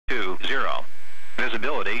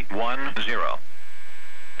Visibility 10.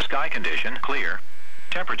 Sky condition clear.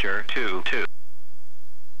 Temperature 22.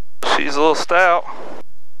 She's a little stout.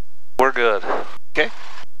 We're good. Okay.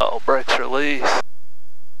 Oh, brakes release.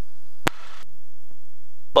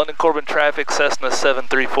 London Corbin traffic, Cessna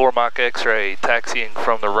 734 Mach X-ray, taxiing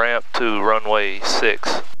from the ramp to runway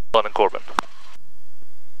 6, London Corbin.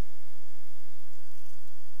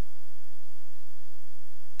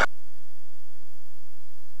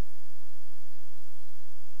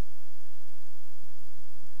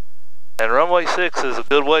 And runway 6 is a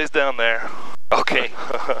good ways down there. Okay.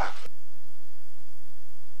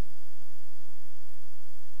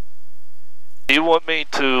 Do you want me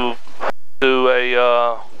to do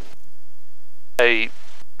I mean,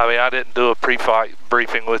 I didn't do a pre-flight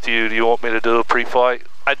briefing with you. Do you want me to do a pre-flight?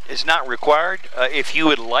 It's not required. If you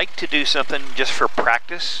would like to do something just for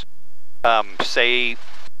practice, say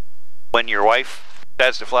when your wife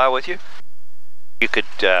decides to fly with you, you could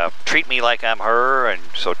treat me like I'm her, and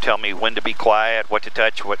so tell me when to be quiet, what to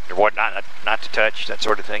touch, what not to touch, that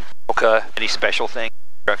sort of thing. Okay. Any special thing,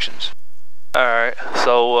 instructions? All right.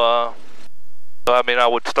 So, I mean, I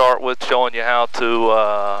would start with showing you how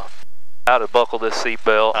to buckle this seat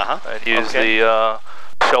belt and use the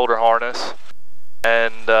shoulder harness.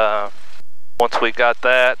 And once we got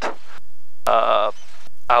that, I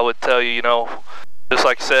would tell you, you know, just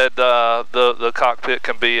like you said, the cockpit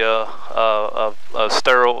can be a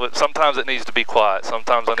sterile. Sometimes it needs to be quiet.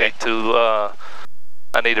 Sometimes I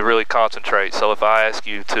need to really concentrate. So if I ask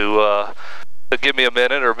you to give me a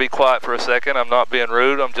minute or be quiet for a second, I'm not being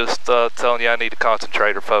rude. I'm just telling you I need to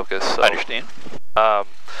concentrate or focus. So, I understand.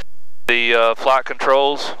 The flight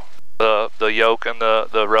controls, the yoke and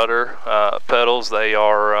the rudder pedals, they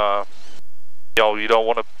are, you know, you don't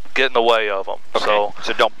want to get in the way of them. Okay. So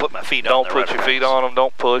don't put my feet on them. Don't put your feet on them,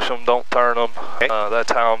 don't push them, don't turn them. Okay.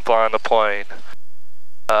 That's how I'm flying the plane.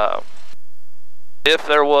 If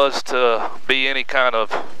there was to be any kind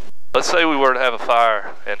of, let's say we were to have a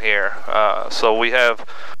fire in here, so we have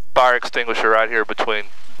fire extinguisher right here between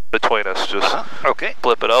us. Just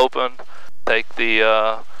flip it open, take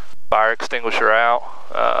the fire extinguisher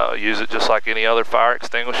out, use it just like any other fire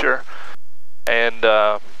extinguisher, and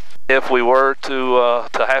if we were to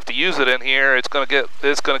have to use it in here, it's gonna get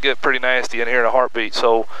pretty nasty in here in a heartbeat.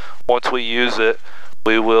 So once we use it,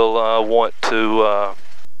 we will want to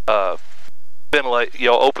ventilate, you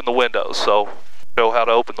know, open the windows. So show how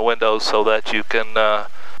to open the windows so that you can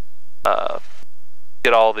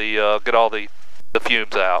get all the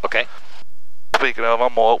fumes out. Okay. Speaking of,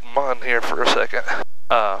 I'm gonna open mine here for a second.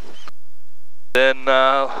 Then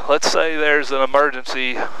let's say there's an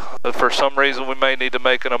emergency. For some reason we may need to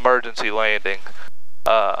make an emergency landing.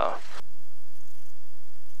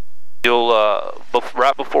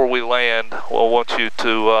 Right before we land, we'll want you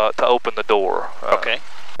to open the door. Okay.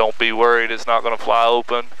 Don't be worried, it's not going to fly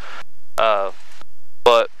open.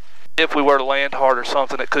 But if we were to land hard or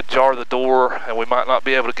something, it could jar the door and we might not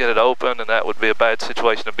be able to get it open, and that would be a bad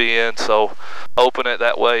situation to be in. So open it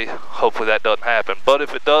that way. Hopefully that doesn't happen. But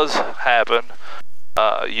if it does happen,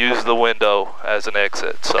 use the window as an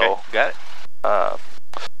exit. So okay, got it.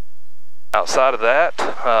 Outside of that,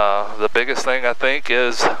 the biggest thing I think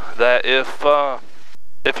is that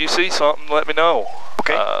if you see something, let me know.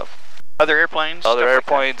 Okay. Other airplanes? Other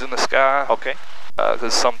airplanes in the sky. Okay.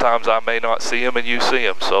 Because sometimes I may not see them and you see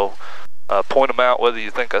them. So point them out whether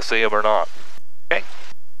you think I see them or not. Okay.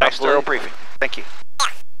 Nice thorough briefing. Thank you.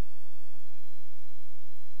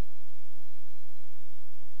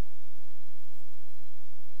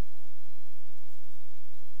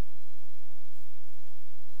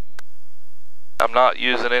 I'm not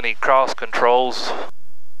using any cross controls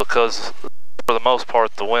because for the most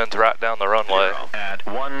part the wind's right down the runway. At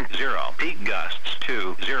 10, peak gusts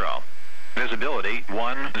 20. Visibility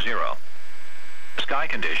 10. Sky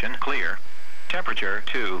condition clear. Temperature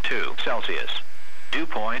 22 Celsius. Dew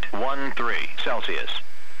point 13 Celsius.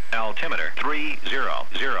 Altimeter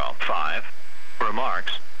 3005.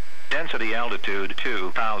 Remarks. Density altitude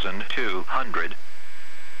 2,200.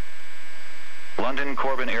 London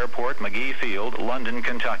Corbin Airport, McGee Field, London,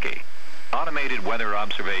 Kentucky. Automated weather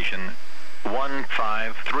observation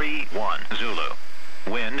 1531 Zulu.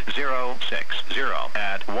 Wind 060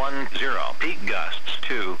 at 10. Peak gusts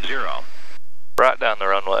 20. Right down the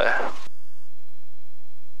runway.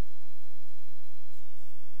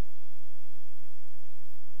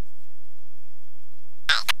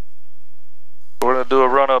 We're going to do a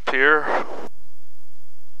run up here.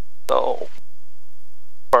 So,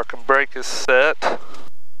 park and brake is set.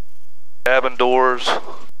 Cabin doors,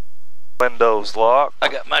 windows locked. I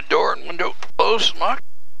got my door and window closed, Mark.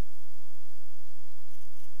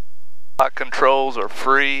 Flight controls are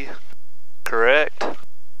free, correct?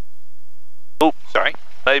 Oop, sorry.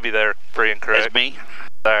 Maybe they're free and correct. That's me.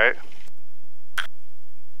 Alright.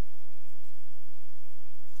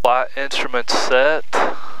 Flight instruments set.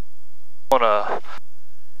 I want to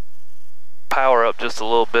power up just a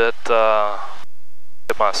little bit,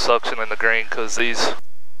 get my suction in the green, because these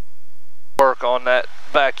work on that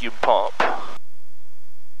vacuum pump.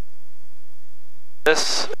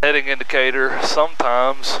 This heading indicator,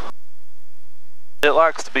 sometimes it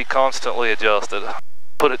likes to be constantly adjusted,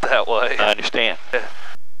 put it that way. I understand.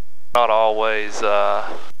 Not always as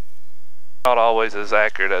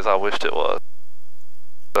accurate as I wished it was.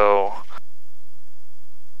 So,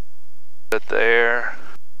 good there.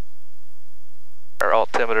 Our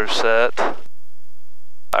altimeter set.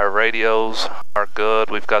 Our radios are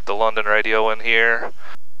good. We've got the London radio in here,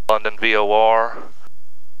 London VOR,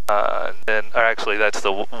 and then actually that's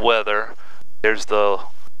the weather. That's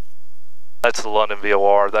the London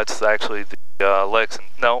VOR. That's actually the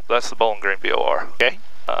that's the Bowling Green VOR. Okay.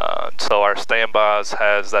 So our standbys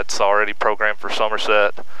that's already programmed for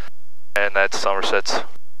Somerset, and that's Somerset's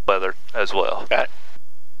weather as well. Got it.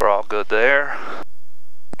 We're all good there.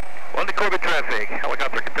 London Corbin traffic,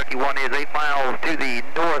 helicopter Kentucky 1 is 8 miles to the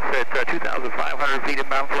north at 2,500 feet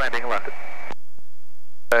inbound for landing left.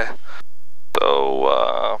 Okay,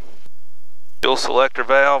 so fuel selector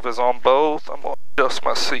valve is on both. I'm going to adjust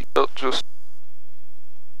my seatbelt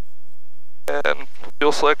and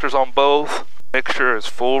fuel selector's on both. Mixture is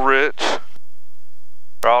full rich.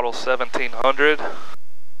 Throttle 1700.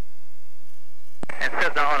 And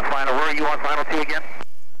Cessna on final. Where are you on final 2 again?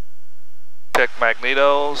 Check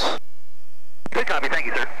magnetos. Good copy, thank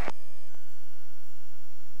you, sir.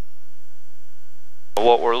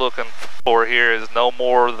 What we're looking for here is no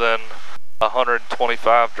more than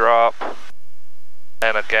 125 drop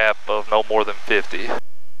and a gap of no more than 50.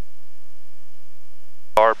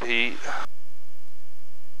 Carb heat.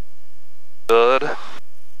 Good.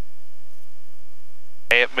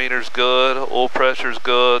 Amp meter's good, oil pressure's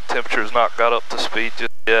good, temperature's not got up to speed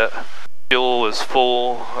just yet. Fuel is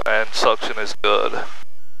full and suction is good.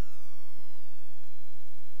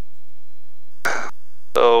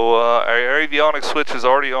 So our avionics switch is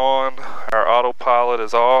already on, our autopilot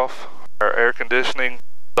is off, our air conditioning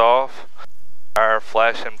is off, our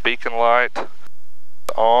flashing beacon light is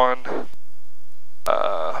on.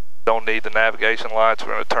 Don't need the navigation lights.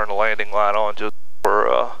 We're going to turn the landing light on just for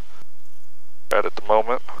right at the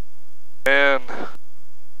moment. And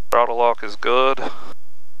throttle lock is good.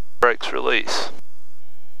 Brakes release.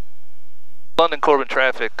 London Corbin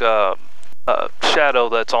traffic, shadow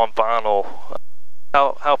that's on vinyl.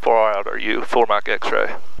 How far out are you? 4 Mach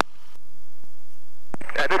X-ray.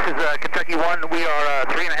 This is Kentucky 1. We are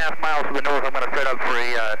 3.5 miles to the north. I'm going to set up for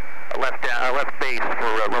a left base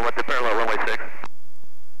for the parallel runway 6.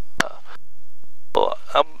 Well,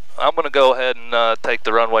 I'm going to go ahead and take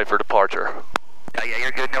the runway for departure. Yeah,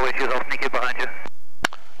 you're good. No issues. I'll sneak in behind you.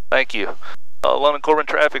 Thank you. London Corbin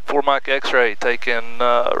traffic, 4 Mach X-ray, taking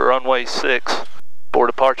runway 6 for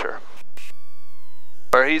departure.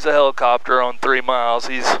 Where he's a helicopter on 3 miles,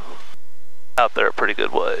 he's out there a pretty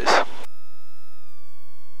good ways.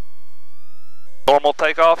 Normal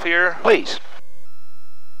takeoff here? Please.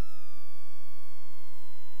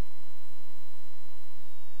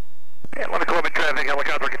 Yeah, London Corbin traffic,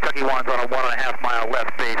 helicopter Kentucky 1's on a 1.5 mile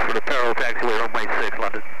left base for the parallel taxiway runway 6,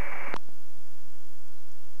 London.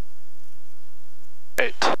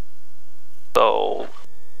 Great. So,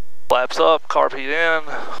 flaps up, carb heat in,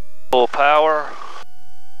 full power.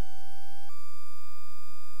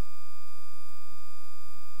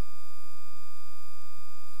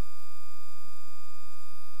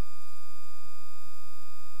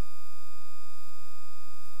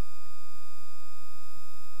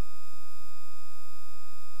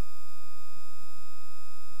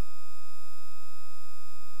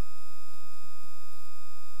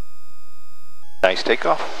 Nice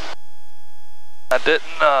takeoff. I didn't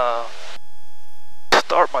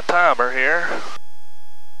start my timer here.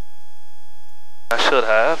 I should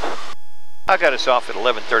have. I got us off at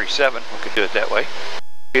 11:37. We could do it that way.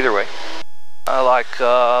 Either way. I like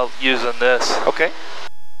using this. Okay.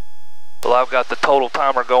 Well, I've got the total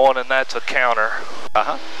timer going, and that's a counter.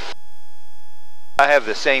 Uh-huh. I have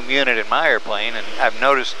the same unit in my airplane, and I've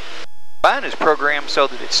noticed mine is programmed so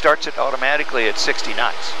that it starts it automatically at 60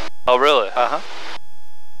 knots. Oh, really? Uh-huh.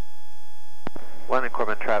 London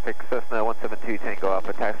Corbin traffic, Cessna 172 Tango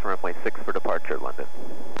Alpha, taxi runway 6 for departure, London.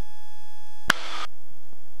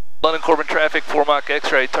 London Corbin traffic, 4 Mach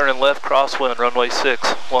X-ray, turning left, crosswind, runway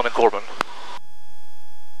 6, London Corbin.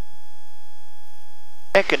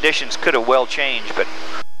 And conditions could have well changed, but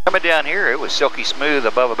Coming down here, it was silky smooth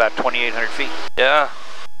above about 2,800 feet. Yeah.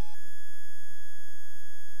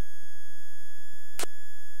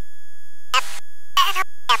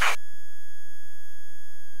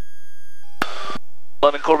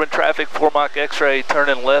 London Corbin traffic, 4 Mach X-ray,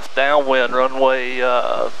 turning left downwind, runway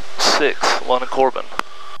 6, London Corbin.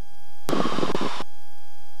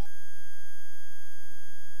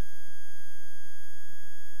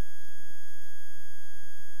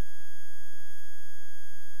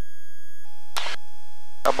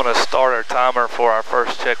 I'm going to start our timer for our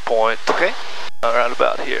first checkpoint. Okay. Right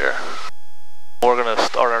about here. We're going to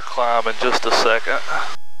start our climb in just a second.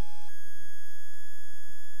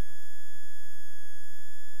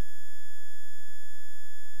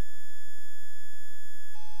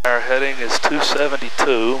 Our heading is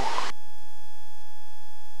 272.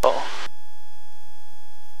 Oh.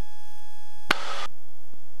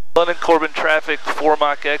 London Corbin traffic, 4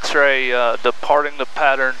 Mach X-ray, departing the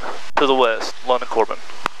pattern to the west, London Corbin.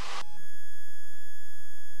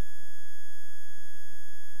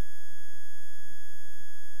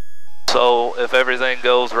 So if everything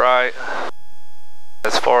goes right,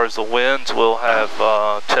 as far as the winds, we'll have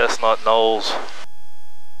Chestnut Knolls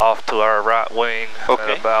off to our right wing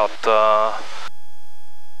in about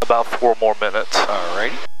 4 more minutes.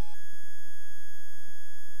 Alrighty.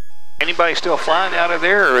 Anybody still flying out of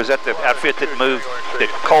there, or is that the outfit that moved, that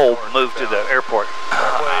Cole moved to the airport?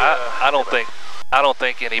 I don't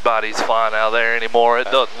think anybody's flying out of there anymore. It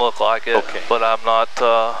doesn't look like it, but I'm not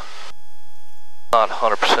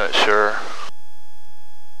 100% sure.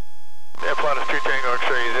 Yeah, flight is 2 Tango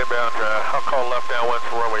X-ray is inbound. I'll call left downwind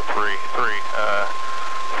for runway 3.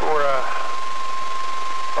 For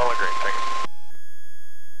Bowling Green, thank you.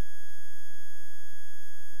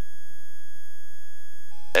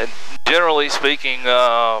 And generally speaking,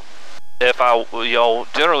 if I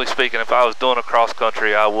was doing a cross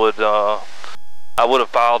country, I would have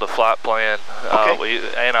filed a flight plan,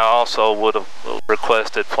 and I also would have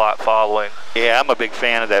requested flight following. Yeah, I'm a big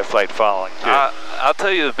fan of that flight following too. I'll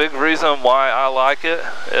tell you the big reason why I like it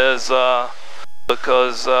is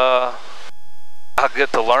because I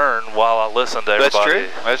get to learn while I listen to everybody.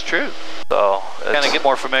 That's true. So kind of get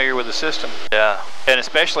more familiar with the system. Yeah. And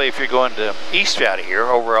especially if you're going to east out of here,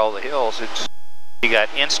 over all the hills, you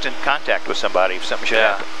got instant contact with somebody if something should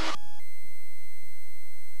happen.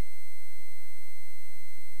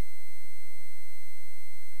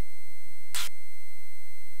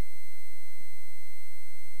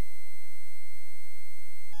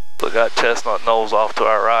 We got Chestnut Knolls off to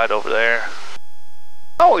our right over there.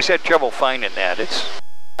 I always had trouble finding that.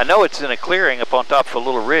 I know it's in a clearing up on top of a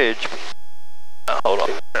little ridge. Hold on.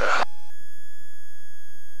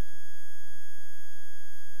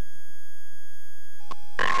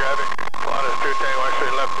 Traffic, flight is 2 Tango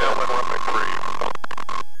X-ray left downwind runway 3.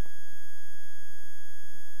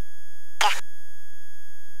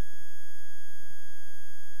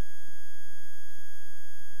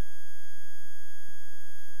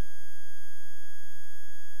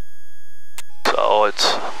 So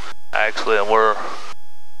it's actually, and we're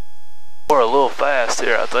a little fast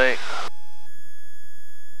here, I think.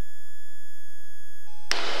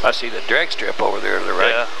 I see the drag strip over there to the right.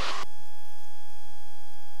 Yeah.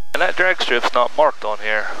 And that drag strip's not marked on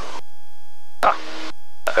here. Huh.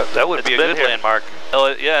 That would be a good landmark.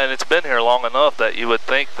 Oh, yeah, and it's been here long enough that you would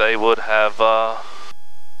think they would have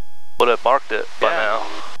marked it by now.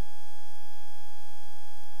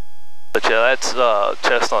 But yeah, that's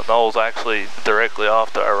Chestnut Knolls actually directly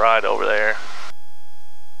off to our right over there.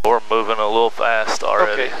 We're moving a little fast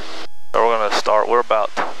already. Okay. So we're gonna start. We're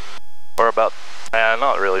about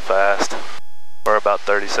not really fast. We're about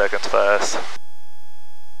 30 seconds fast.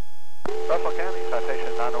 Russell County,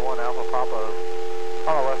 citation 901 Alpha Papa,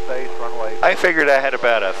 on the left base, runway. I figured I had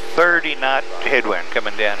about a 30-knot headwind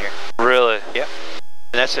coming down here. Really? Yep.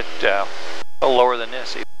 And that's at a little lower than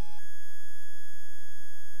this even.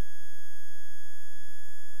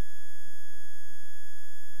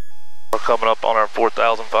 We're coming up on our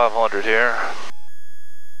 4,500 here.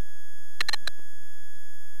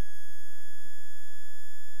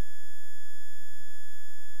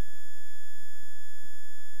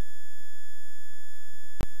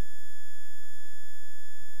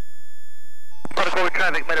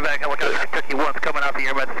 Traffic, medevac, helicopter, Kentucky 1's coming off the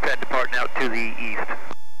air by the pad, departing out to the east.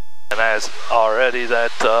 And as already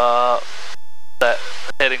that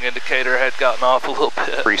heading indicator had gotten off a little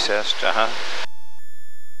bit. Recessed,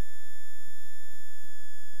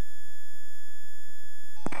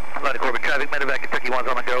 London Corbin traffic, medevac, Kentucky 1's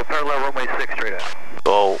on the go, parallel runway 6 straight out.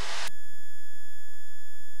 So,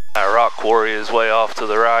 our rock quarry is way off to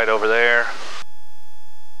the right over there.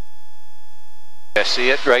 I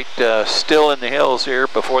see it right still in the hills here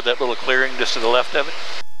before that little clearing just to the left of it.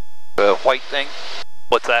 The white thing.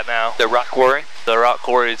 What's that now? The rock quarry. The rock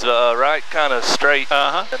quarry's right kind of straight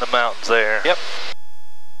in the mountains there. Yep.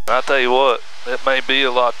 And I tell you what, it may be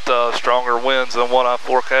a lot stronger winds than what I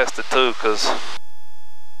forecasted too, because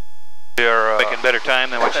we are making better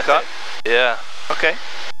time than what you thought. Yeah. Okay.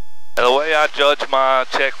 And the way I judge my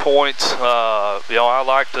checkpoints, you know, I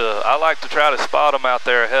like to try to spot them out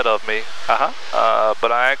there ahead of me.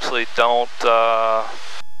 But I actually don't. I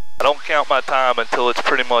don't count my time until it's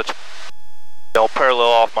pretty much, you know, parallel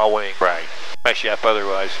off my wing. Right. Mess you up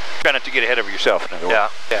otherwise. Try not to get ahead of yourself. In other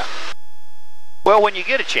words. Yeah. Yeah. Well, when you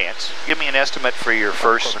get a chance, give me an estimate for your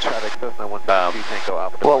first.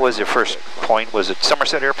 What was your first point? Was it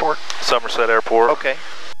Somerset Airport? Somerset Airport. Okay.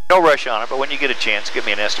 No rush on it, but when you get a chance, give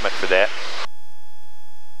me an estimate for that.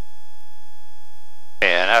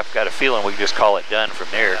 And I've got a feeling we can just call it done from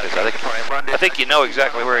there, because I think you know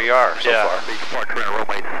exactly where you are so far.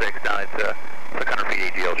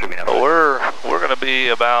 We're going to be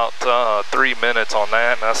about 3 minutes on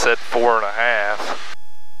that, and I said 4.5.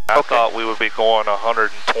 I thought we would be going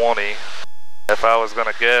 120. If I was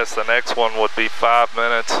going to guess, the next one would be 5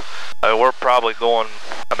 minutes. We're probably going,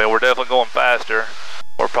 I mean, we're definitely going faster.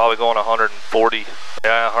 We're probably going 140,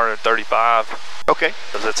 yeah, 135. Okay.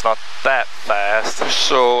 Because it's not that fast.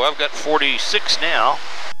 So I've got 46 now.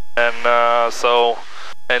 And so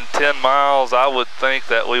in 10 miles, I would think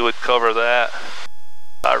that we would cover that.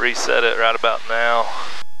 I reset it right about now.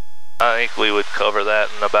 I think we would cover that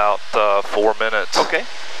in about 4 minutes. Okay.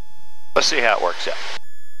 Let's see how it works out.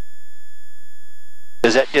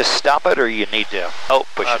 Does that just stop it, or you need to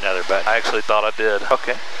push another button? I actually thought I did.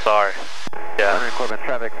 Okay. Sorry. Yeah. Corbin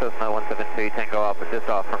traffic, Cessna 172, Tango Alpha, just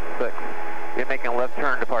off from 6. You're making a left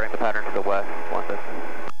turn, departing the pattern to the west, 16.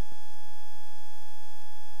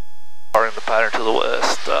 Departing the pattern to the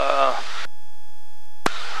west.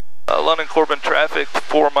 London Corbin traffic,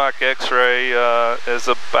 4 Mach X-ray is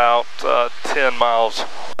about 10 miles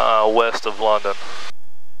west of London.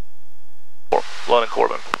 London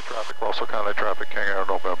Corbin. Traffic, Russell County traffic, King Air,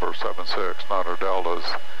 November 76, Niner Deltas,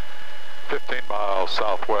 15 miles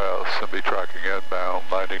southwest, and be tracking inbound,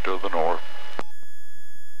 landing to the north.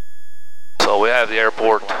 So we have the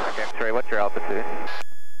airport. 4 Mach X-ray, what's your altitude?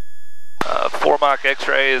 4 Mach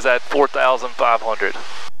X-ray is at 4,500.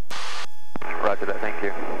 Roger that, thank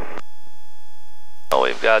you. Oh,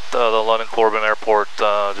 we've got the London Corbin Airport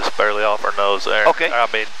just barely off our nose there. Okay. I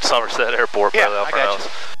mean, Somerset Airport barely off our nose.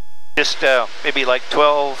 Just maybe like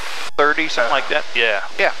 12:30, something like that? Yeah.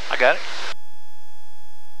 Yeah, I got it.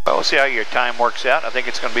 Well, we'll see how your time works out. I think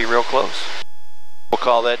it's going to be real close. We'll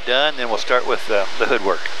call that done, then we'll start with the hood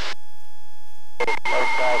work.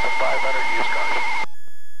 11,500 use cars.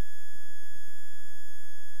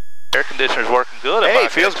 Air conditioner's working good. Hey,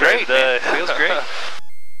 feels great, man. Feels great.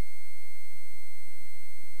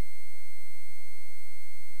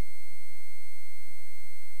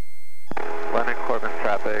 London Corbin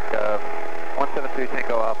traffic, 172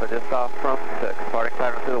 Tango Alpha, just off from 6, departing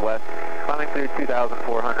pattern to the west, climbing through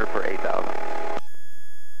 2,400 for 8,000.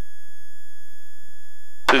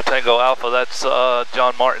 2 Tango Alpha, that's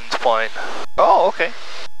John Martin's plane. Oh, okay.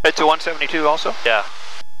 It's a 172 also? Yeah.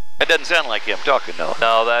 It doesn't sound like him talking, though.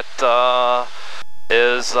 No, that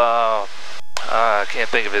is, I can't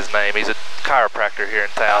think of his name. He's a chiropractor here in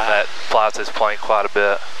town that flies his plane quite a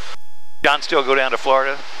bit. John still go down to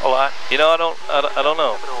Florida a lot? You know, I don't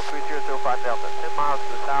know. 3005 Delta, 10 miles to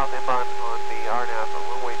the south, inbound on the RNAV,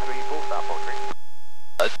 runway 3, full stop on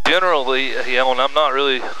 3. Generally, you know, and I'm not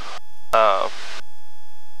really, I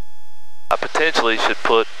potentially should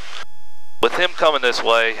put, with him coming this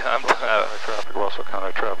way, I'm... traffic, Russell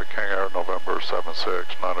County traffic, King Air, November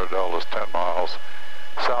 76, Niner Deltas, 10 miles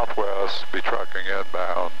southwest, be tracking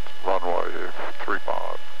inbound, runway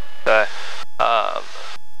 35. Okay.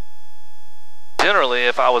 Generally,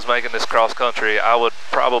 if I was making this cross country, I would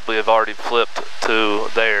probably have already flipped to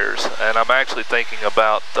theirs, and I'm actually thinking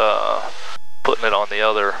about putting it on the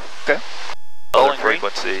other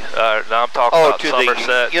frequency. No, I'm talking about to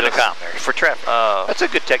Somerset. The Unicom there for traffic. That's a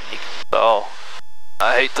good technique. So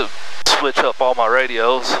I hate to switch up all my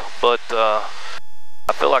radios, but I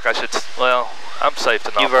feel like I should. Well, I'm safe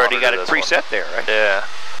to not. You've already got it preset there, right? Yeah.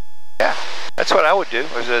 Yeah, that's what I would do.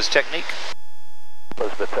 Was his technique.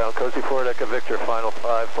 Elizabeth Town, Cozy Ford, Echo Victor, final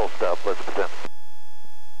 5, full stop, Elizabeth Town.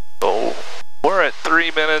 So we're at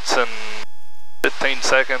 3 minutes and 15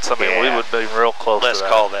 seconds. I mean, we would be real close to that. Let's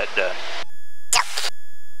call that done.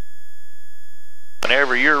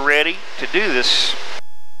 Whenever you're ready to do this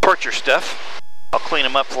torture stuff, I'll clean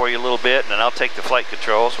them up for you a little bit, and then I'll take the flight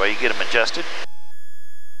controls while you get them adjusted.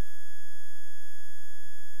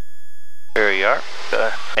 you are.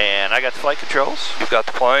 Okay. And I got the flight controls. You've got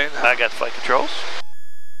the plane. I got the flight controls.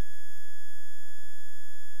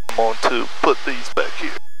 I'm going to put these back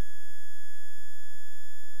here.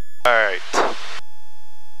 Alright.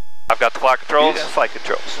 I've got the flight controls. You got flight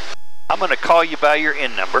controls. I'm going to call you by your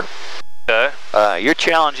in number. Okay. Your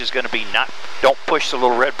challenge is going to be don't push the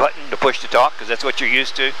little red button to push to talk, because that's what you're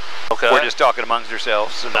used to. Okay. We're just talking amongst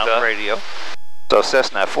ourselves and on the radio. So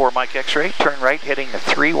Cessna 4 Mike X-ray, turn right heading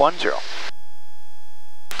 310.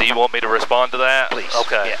 Do you want me to respond to that? Please.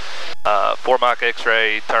 Okay. Yeah. 4 Mike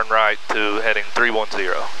X-ray, turn right to heading 310.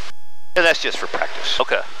 Yeah, that's just for practice.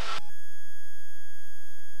 Okay.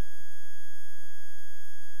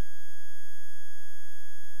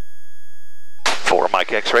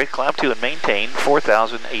 Mike X-ray, climb to and maintain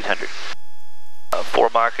 4,800. 4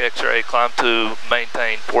 Mike X-ray, climb to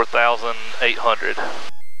maintain 4,800.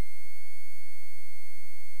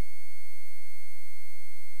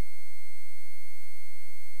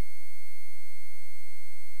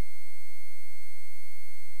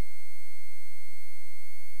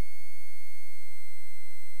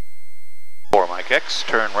 Mike X,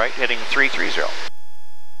 turn right heading 330.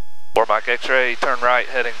 4 Mike X-ray, turn right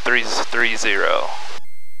heading 330.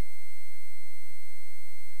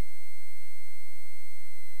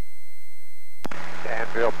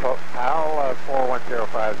 Danville, PAL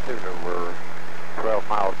 41052, we're 12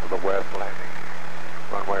 miles to the west landing,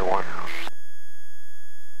 runway 1.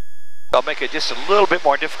 I'll make it just a little bit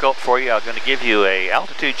more difficult for you. I'm going to give you a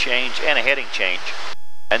altitude change and a heading change,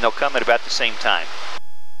 and they'll come at about the same time.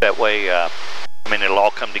 That way, it'll all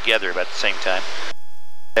come together about the same time.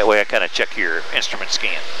 That way I kind of check your instrument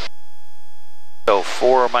scan. So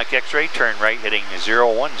 4 Mike X-ray, turn right heading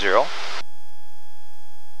 010.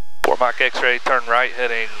 4 Mike X-ray, turn right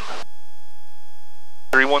heading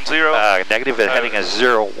 310? Negative, heading is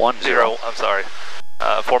 010. I'm sorry.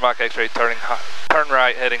 4 Mike X-ray, turn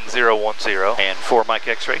right heading 010. And 4 Mike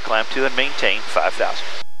X-ray, climb to and maintain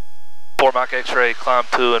 5,000. 4 Mike X-ray, climb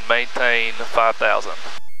to and maintain 5,000.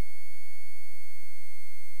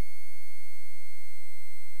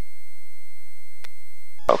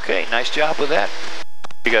 Okay, nice job with that.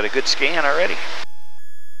 You got a good scan already.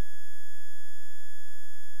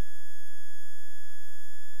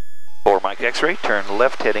 4 Mike X-ray, turn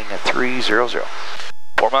left heading 300.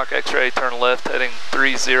 4 Mike X-ray, turn left heading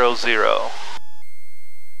 300.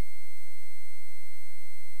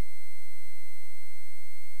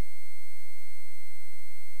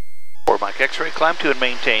 4 Mike X-ray, climb to and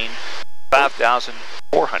maintain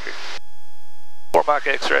 5,400. 4 Mike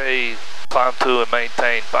X-ray, climb to and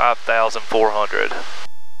maintain 5,400.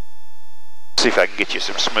 See if I can get you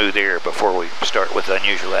some smooth air before we start with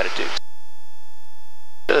unusual attitudes.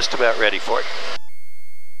 Just about ready for it.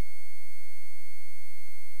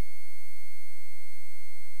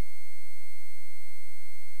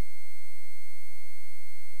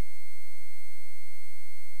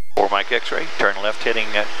 Mike X-ray, turn left heading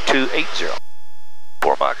 280.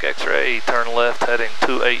 4 Mike X-ray, turn left heading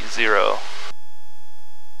 280.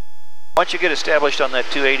 Once you get established on that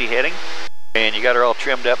 280 heading, and you got her all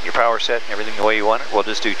trimmed up, your power set and everything the way you want it, we'll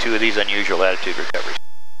just do 2 of these unusual attitude recoveries.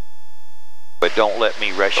 But don't let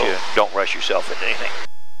me rush you, don't rush yourself into anything.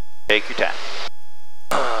 Take your time.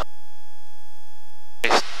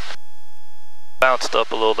 Bounced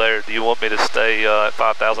up a little there. Do you want me to stay at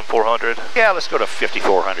 5,400? Yeah, let's go to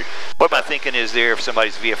 5,400. What my thinking is there, if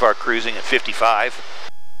somebody's VFR cruising at 55,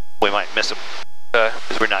 we might miss them. Okay.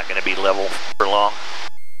 Because we're not going to be level for long.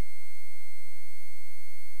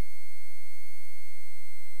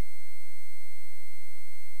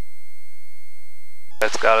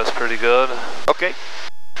 That's got us pretty good. Okay.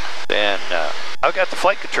 Then I've got the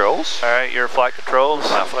flight controls. All right, your flight controls.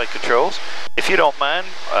 My flight controls. If you don't mind,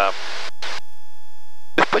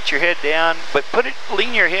 just put your head down, but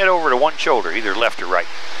lean your head over to one shoulder, either left or right,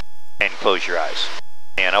 and close your eyes.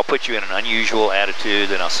 And I'll put you in an unusual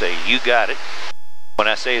attitude, and I'll say, you got it. When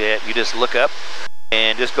I say that, you just look up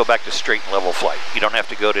and just go back to straight and level flight. You don't have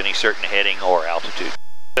to go to any certain heading or altitude.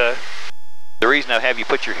 Okay. The reason I have you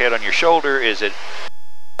put your head on your shoulder is that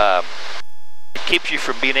it keeps you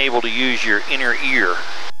from being able to use your inner ear.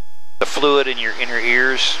 The fluid in your inner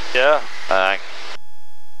ears. Yeah.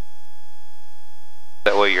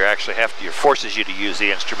 That way you actually it forces you to use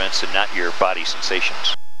the instruments and not your body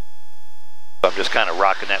sensations. So I'm just kind of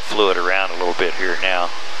rocking that fluid around a little bit here now.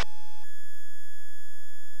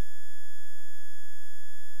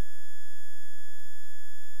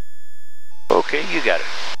 Okay, you got it.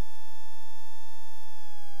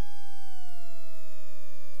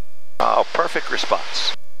 Oh, perfect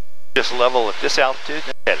response. Just level at this altitude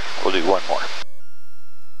and head. We'll do one more.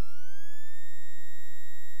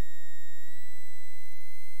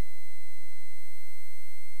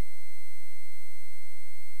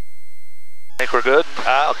 think we're good.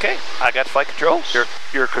 Okay, I got flight controls.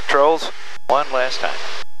 Your controls. One last time.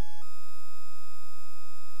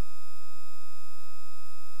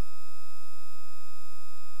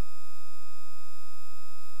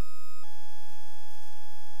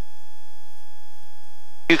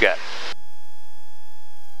 You got it.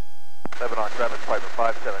 7 on traffic, Piper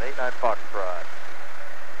 5789 Foxtrot.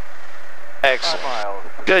 Excellent. 5 miles.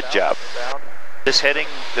 Good job. Down. This heading,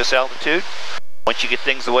 this altitude, once you get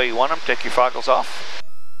things the way you want them, take your foggles off.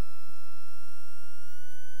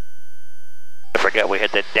 I forgot we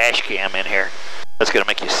had that dash cam in here. That's going to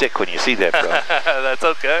make you sick when you see that, bro. That's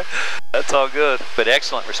okay. That's all good. But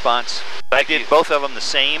excellent response. I did both of them the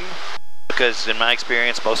same because in my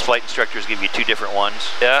experience, most flight instructors give you 2 different ones.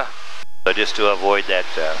 Yeah. So just to avoid that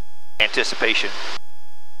anticipation.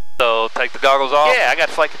 So take the goggles off? Yeah, I got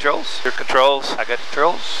flight controls. Your controls? I got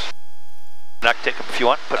controls. And I can take them if you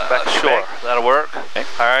want, put them back in your sure, bag. That'll work. Okay.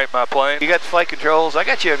 All right, my plane. You got the flight controls. I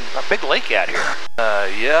got you a big lake out here.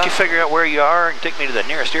 Yeah. You figure out where you are and take me to the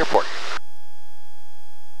nearest airport.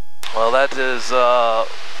 Well, that is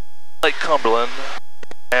Lake Cumberland,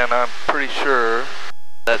 and I'm pretty sure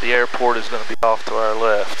that the airport is going to be off to our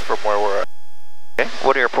left from where we're at. Okay.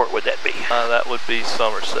 What airport would that be? That would be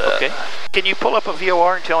Somerset. Okay. Can you pull up a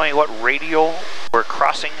VOR and tell me what radial we're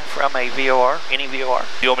crossing from a VOR? Any VOR?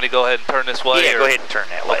 You want me to go ahead and turn this way? Yeah, go ahead and turn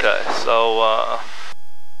that way. Okay, so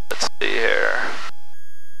let's see here.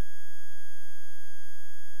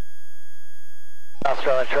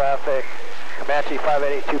 Australian traffic. Comanche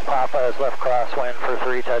 5882 Papa is left crosswind for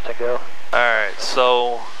 3, touch and go. Alright,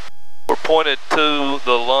 so we're pointed to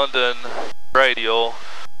the London radial.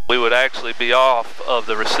 We would actually be off of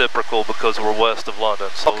the reciprocal because we're west of London.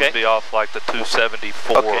 So we'd be off like the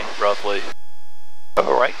 274 roughly.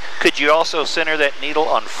 Alright. Could you also center that needle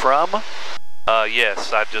on from?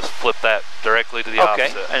 Yes, I'd just flip that directly to the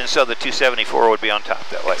opposite. And so the 274 would be on top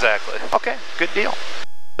that way. Exactly. Okay, good deal.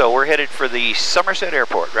 So we're headed for the Somerset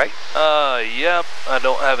Airport, right? Yep. I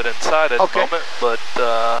don't have it inside at the moment, but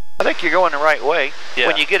I think you're going the right way. Yeah.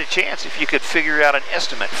 When you get a chance, if you could figure out an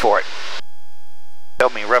estimate for it. Tell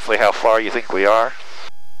me roughly how far you think we are.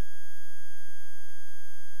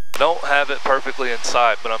 I don't have it perfectly in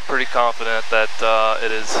sight, but I'm pretty confident that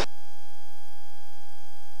it is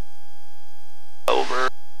over.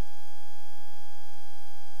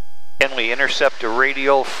 Can we intercept a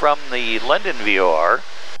radial from the London VOR,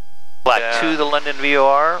 fly to the London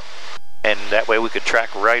VOR, and that way we could track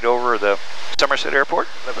right over the Somerset Airport?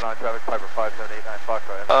 11 on traffic, Piper 5789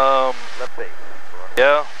 Foxtrot. Left base.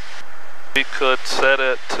 Yeah. We could set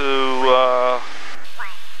it to,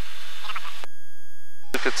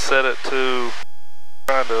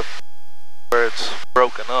 kind of where it's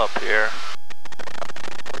broken up here.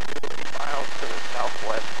 50 miles to the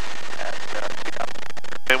southwest at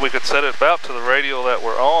 2000. I mean, we could set it about to the radial that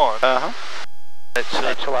we're on.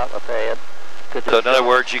 Thanks a lot, Lafayette. So in other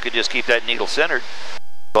words, you could just keep that needle centered,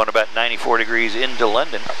 going about 94 degrees into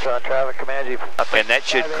London. Traffic, Comanche. And that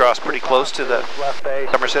should cross pretty close to the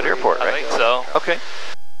Somerset Airport, right? I think so. Okay.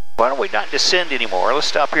 Why don't we not descend anymore? Let's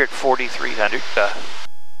stop here at 4,300.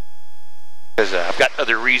 Because I've got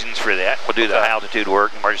other reasons for that. We'll do the altitude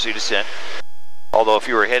work, emergency descent. Although if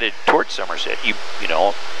you were headed towards Somerset, you know,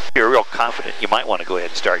 if you're real confident, you might want to go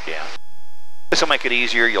ahead and start down. This will make it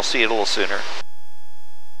easier. You'll see it a little sooner.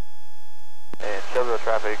 And Chevrolet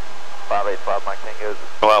traffic, 585 Mike Tango.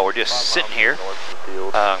 Well, we're just sitting here.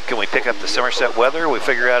 Can we pick up the Somerset weather? We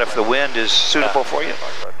figure out if the wind is suitable for you?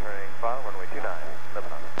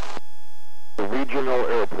 The regional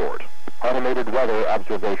airport. Automated weather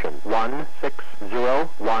observation.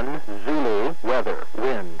 1601 Zulu weather.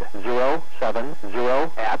 Wind 070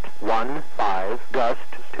 at 15. Gust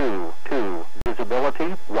 22.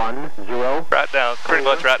 Visibility 10. Right down, pretty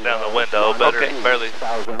much right down the window. Barely.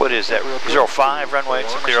 What is that? 05 runway at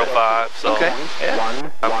Somerset? 05. So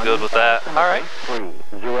I'm good with that. All right.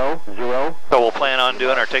 300. So we'll plan on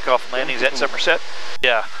doing our takeoff and landings at Somerset?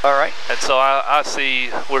 Yeah. All right. And so I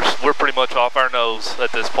see we're pretty much off our nose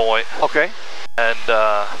at this point. Okay. And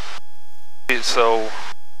so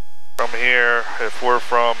from here, if we're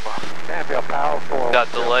from got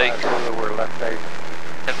the lake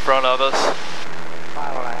in front of us.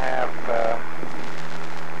 1.5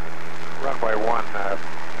 runway 1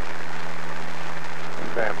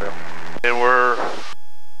 Danville. And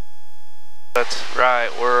that's right,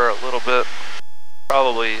 we're a little bit,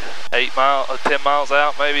 probably 10 miles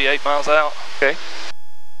out, maybe 8 miles out. Okay.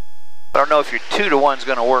 I don't know if your 2-to-1's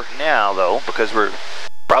going to work now, though, because we're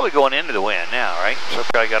probably going into the wind now, right? So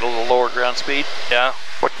probably got a little lower ground speed. Yeah.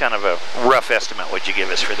 What kind of a rough estimate would you give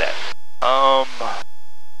us for that? I'd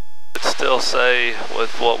still say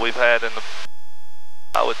with what we've had in the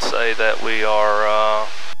I would say that we are,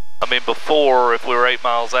 I mean, before, if we were 8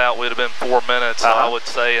 miles out, we'd have been 4 minutes. So I would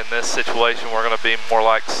say in this situation, we're going to be more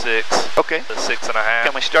like 6. Okay. To 6.5.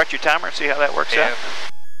 Can we start your timer and see how that works out?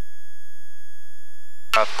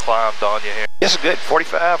 I've climbed on you here. This is good.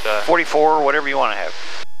 45, 44, whatever you want to have.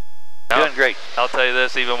 Doing great. I'll tell you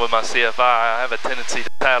this, even with my CFI, I have a tendency to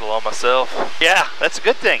paddle on myself. Yeah, that's a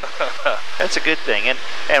good thing. That's a good thing.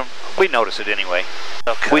 And we notice it anyway.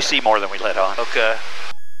 Okay. We see more than we let on. Okay.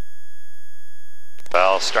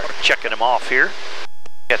 I'll start checking them off here.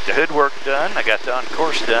 Got the hood work done. I got the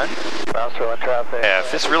on-course done.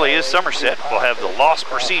 If this really is Somerset, we'll have the loss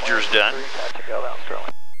procedures done.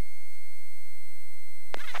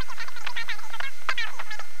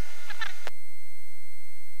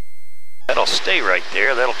 That'll stay right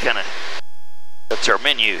there. That'll kind of, that's our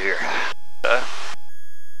menu here.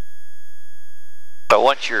 But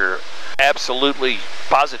once you're absolutely,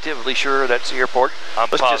 positively sure that's the airport, I'm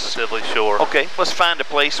positively sure. Okay, let's find a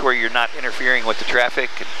place where you're not interfering with the traffic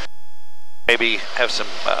and maybe have some,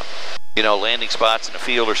 you know, landing spots in the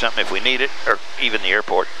field or something if we need it, or even the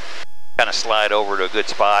airport. Kind of slide over to a good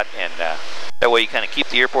spot, and that way you kind of keep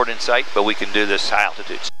the airport in sight, but we can do this high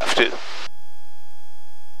altitude stuff too.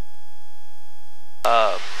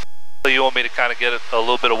 So you want me to kind of get it a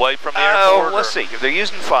little bit away from the airport? Let's see. If they're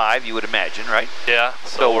using 5, you would imagine, right? Yeah,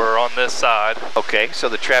 so we're on this side. Okay, so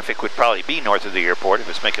the traffic would probably be north of the airport if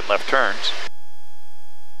it's making left turns.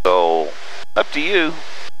 So, up to you.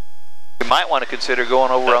 You might want to consider going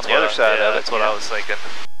over on the other side of it. That's what I was thinking.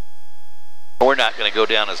 We're not going to go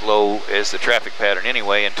down as low as the traffic pattern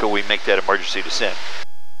anyway until we make that emergency descent.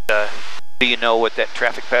 Okay. Do you know what that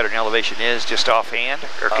traffic pattern elevation is just offhand,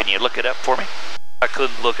 or can you look it up for me? I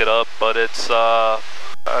couldn't look it up, but it's not,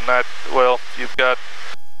 well, you've got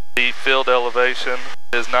the field elevation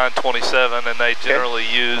is 927, and they generally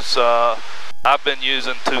use, I've been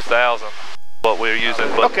using 2,000, what we're using,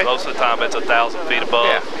 but most of the time it's 1,000 feet above.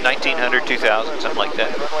 Yeah, 1,900, 2,000, something like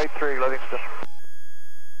that. Runway 3, Livingston.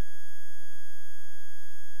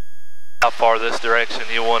 How far this direction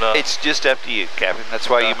you want to? It's just up to you, Captain. That's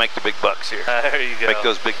why you make the big bucks here. There you go. Make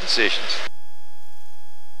those big decisions.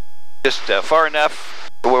 Just far enough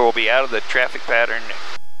where we'll be out of the traffic pattern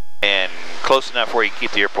and close enough where you can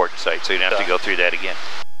keep the airport in sight so you don't have to go through that again.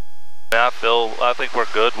 I think we're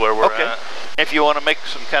good where we're at. If you want to make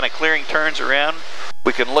some kind of clearing turns around,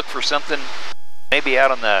 we can look for something maybe out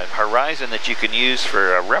on the horizon that you can use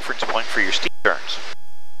for a reference point for your steep turns.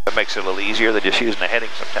 That makes it a little easier than just using a heading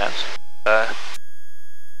sometimes. I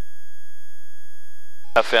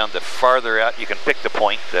found the farther out you can pick the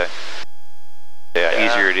point, the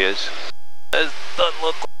easier it is. It doesn't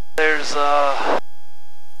look like there's not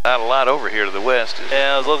a lot over here to the west.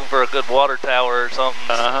 Yeah, I was looking for a good water tower or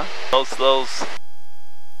something. Most of those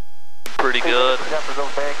pretty good. Jumpers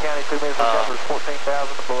over Barry County, 2 minutes of jumpers,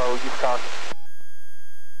 14,000 below, use caution.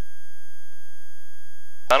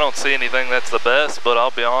 I don't see anything that's the best, but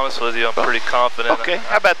I'll be honest with you, I'm pretty confident. Okay,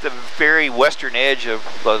 how about the very western edge of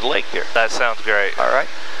the lake there? That sounds great. All right.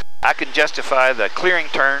 I can justify the clearing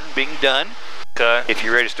turn being done. Okay. If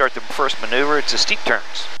you're ready to start the first maneuver, it's the steep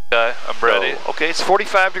turns. Okay, I'm ready. So, okay, it's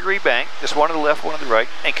 45-degree bank. Just one to the left, one to the right.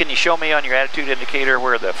 And can you show me on your attitude indicator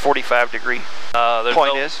where the 45-degree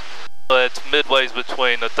point is? It's midways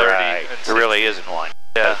between the 30 and 60. There really isn't one.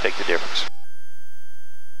 Yeah. That'll take the difference.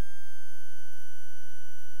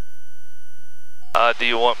 Do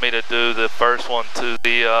you want me to do the first one to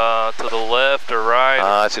the left or right?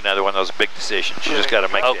 That's another one of those big decisions. You just got to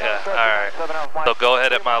make that. Okay, all right. So go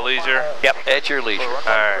ahead at my leisure. Yep, at your leisure. All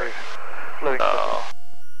right.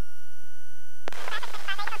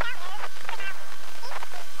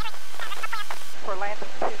 For landing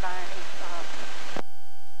 29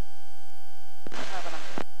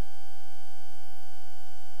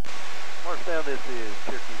 Marcel, this is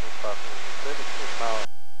Cherokee 156 miles.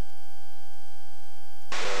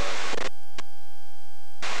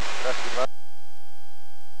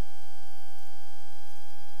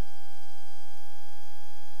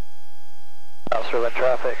 Sterling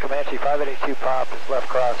traffic, Comanche 582 pop is left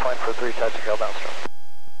cross, wind for 3 touch and go downstream.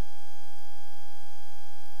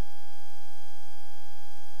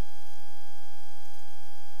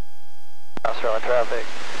 Sterling traffic,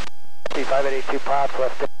 Comanche 582 pops,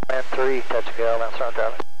 left wind 3 touch and go downstream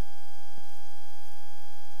traffic.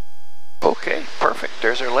 Okay, perfect.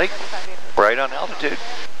 There's our lake. Right on altitude.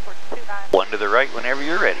 One to the right whenever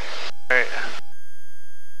you're ready. All right.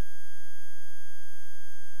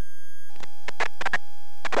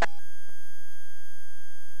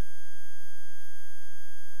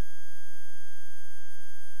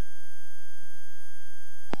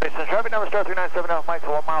 Houston Traffic number star 3970, Mike,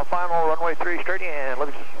 1 mile final, runway 3, straight in,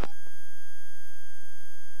 Lucas.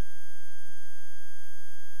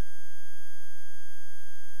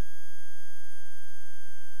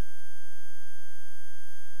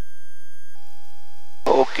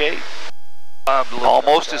 Okay.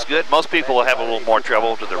 Almost as good. Most people will have a little more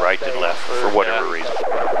trouble to the right than left for whatever reason.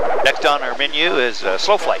 Next on our menu is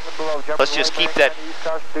slow flight. Let's just keep that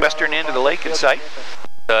western end of the lake in sight.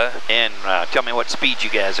 And tell me what speed you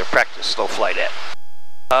guys are practice slow flight at.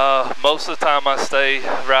 Most of the time I stay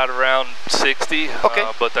right around 60. Okay.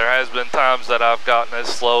 But there has been times that I've gotten it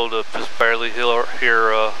slow to just barely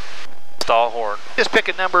hear stall horn. Just pick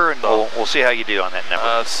a number and we'll see how you do on that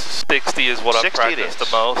number. 60 is what I've practiced the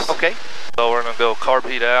most. Okay. So we're going to go carb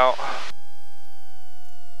heat out.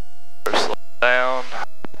 Slow down.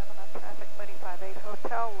 Traffic, 258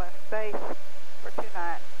 Hotel, left base for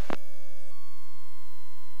 29.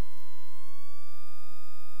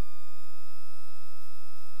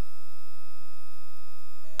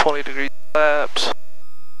 .20 flaps.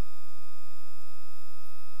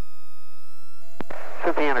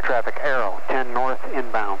 Cynthiana traffic, Arrow, 10 north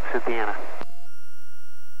inbound, Cynthiana.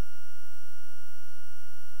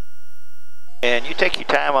 And you take your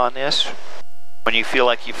time on this. When you feel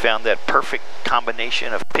like you found that perfect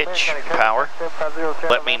combination of pitch, power,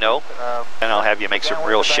 let me know, and I'll have you make some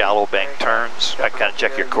real shallow bank turns. I kind of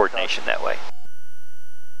check your coordination that way.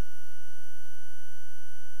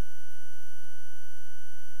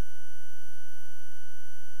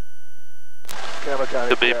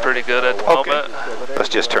 Could be pretty good at the moment. Let's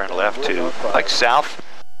just turn left to like south.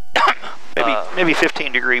 maybe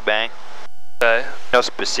 15-degree bank. Okay. No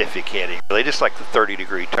specific heading. Really just like the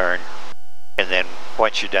 30-degree turn. And then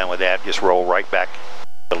once you're done with that, just roll right back to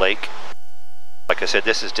the lake. Like I said,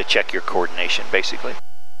 this is to check your coordination basically.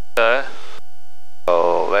 Okay.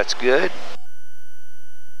 Oh, that's good.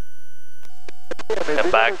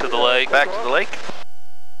 And back to the lake. Back to the lake.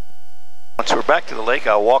 Once we're back to the lake,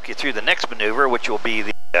 I'll walk you through the next maneuver, which will be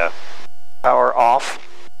the power off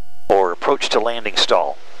or approach to landing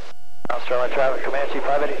stall. Starlight traffic, Comanche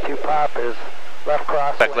 582 pop is left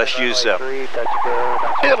cross. In fact, let's use a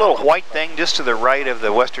little white thing just to the right of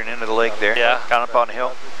the western end of the lake there. Yeah. Down up on the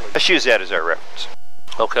hill. Let's use that as our reference.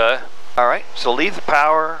 Okay. All right, so leave the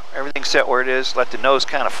power, everything set where it is, let the nose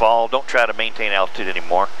kind of fall. Don't try to maintain altitude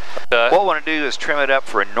anymore. Okay. What we want to do is trim it up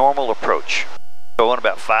for a normal approach. So I want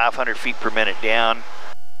about 500 feet per minute down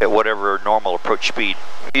at whatever normal approach speed.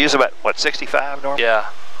 You use about, what, 65 normal? Yeah.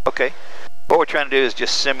 Okay. What we're trying to do is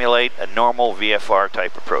just simulate a normal VFR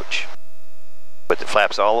type approach. Put the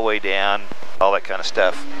flaps all the way down, all that kind of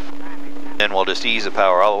stuff. Then we'll just ease the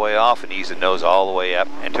power all the way off and ease the nose all the way up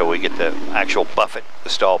until we get the actual buffet, the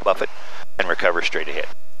stall buffet, and recover straight ahead.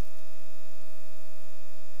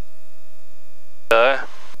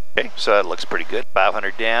 Okay, so that looks pretty good.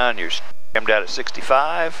 500 down, you're trimmed out at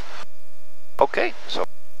 65. Okay, so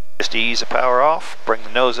just ease the power off, bring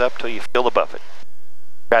the nose up till you feel the buffet.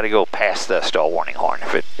 Try to go past the stall warning horn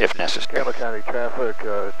if necessary. Campbell County traffic,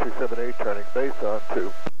 278 turning base on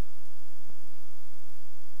 2.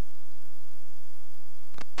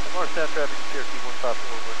 North south traffic, Cherokee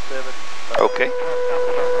 15417. Okay.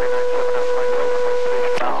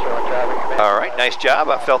 All right, nice job.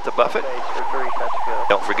 I felt the buffet.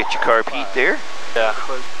 Don't forget your carb heat there. Yeah.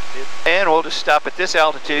 And we'll just stop at this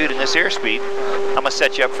altitude and this airspeed. I'm going to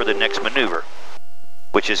set you up for the next maneuver,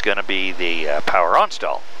 which is going to be the power on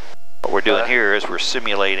stall. What we're doing here is we're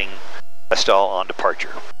simulating a stall on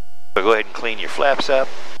departure. So go ahead and clean your flaps up.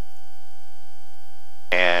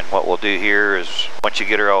 And what we'll do here is, once you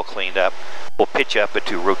get her all cleaned up, we'll pitch up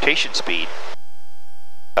into rotation speed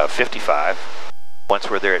of 55. Once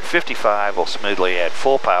we're there at 55, we'll smoothly add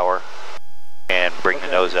full power and bring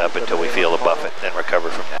the nose up until we feel the buffet, then recover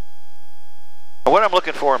from that. And what I'm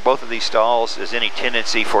looking for in both of these stalls is any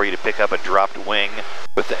tendency for you to pick up a dropped wing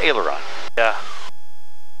with the aileron. Yeah.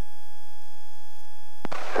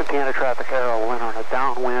 Cynthiana traffic, Arrow, went on a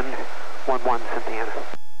downwind, 11 Cynthiana.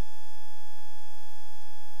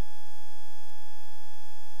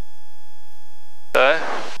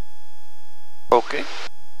 Okay.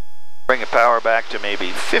 Bring the power back to maybe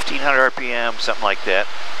 1500 RPM, something like that,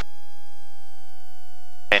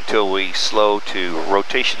 until we slow to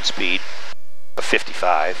rotation speed of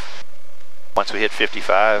 55. Once we hit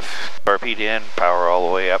 55, carb heat in, power all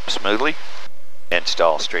the way up smoothly, and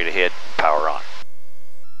stall straight ahead, power on.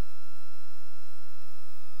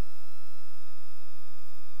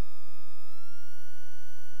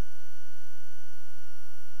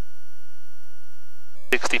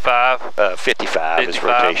 $65? 55 is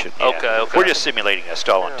rotation. Yeah. Okay. We're just simulating a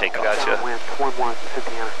stall on takeoff. Gotcha. Wind, 11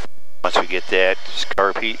 Cynthiana. Once we get that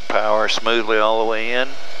carb heat and power smoothly all the way in.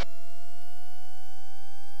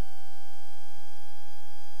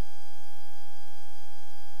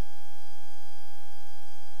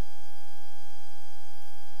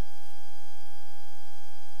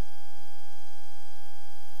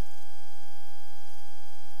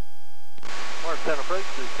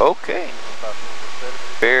 Okay.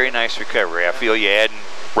 Very nice recovery. I feel you adding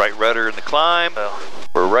right rudder in the climb.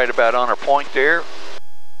 We're right about on our point there.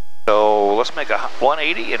 So let's make a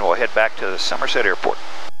 180 and we'll head back to Somerset Airport.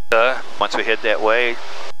 Once we head that way,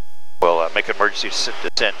 we'll make an emergency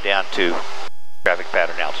descent down to traffic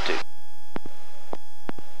pattern altitude.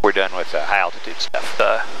 We're done with high altitude stuff.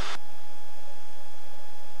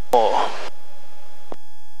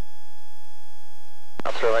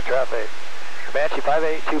 Sterling traffic. Comanche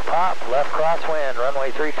 582 pop, left crosswind,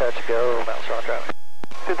 runway 3 touch go, Mount Sterling traffic.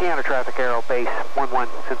 Cynthiana traffic, Aero base 11,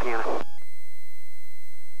 Cynthiana.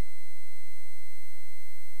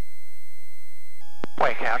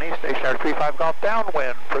 Wayne County, stationary 35 Golf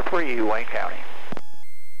downwind for 3, Wayne County.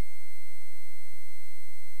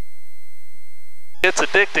 It's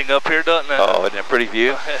addicting up here, doesn't it? Oh, isn't it a pretty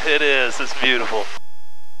view? It is. It's beautiful.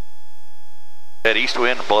 That east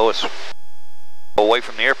wind will blow us away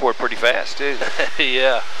from the airport pretty fast, too.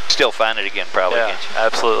 Yeah. Still find it again, probably, yeah, can't you?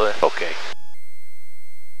 Absolutely. Okay.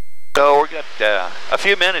 So we got a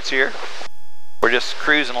few minutes here. We're just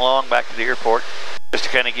cruising along back to the airport, just to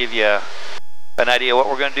kind of give you an idea of what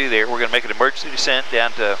we're going to do there. We're going to make an emergency descent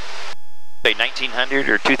down to, say, 1900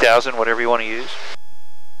 or 2000, whatever you want to use.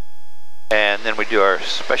 And then we do our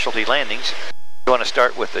specialty landings. You want to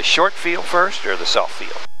start with the short field first or the soft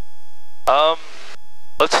field?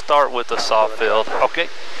 Let's start with the soft field. Okay.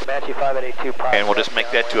 Comanche 582 pop. And we'll just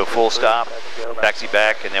make that to a full stop, taxi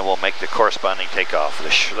back, and then we'll make the corresponding takeoff,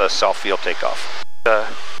 the soft field takeoff. Then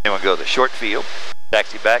we'll go to the short field,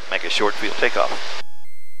 taxi back, make a short field takeoff.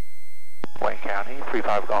 Wayne County,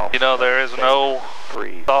 35 Golf. You know, there is no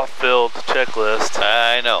soft field checklist.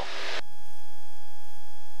 I know.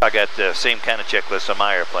 I got the same kind of checklist on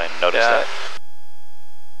my airplane. Notice that.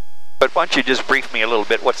 But why don't you just brief me a little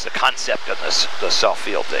bit? What's the concept of this, the soft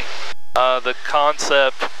field thing? The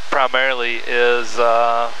concept primarily is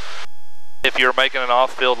if you're making an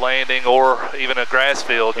off-field landing or even a grass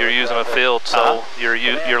field, you're using a field, so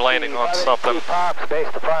you're landing on something.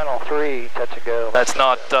 Space the final 3, touch and go. That's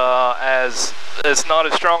not it's not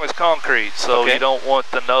as strong as concrete, so you don't want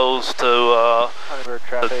the nose to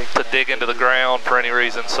dig into the ground for any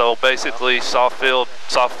reason. So basically, soft field.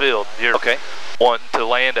 You're wanting to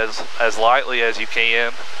land as lightly as you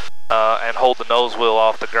can and hold the nose wheel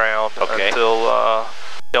off the ground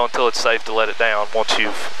until it's safe to let it down. Once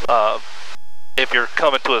you've if you're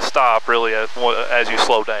coming to a stop, really, as you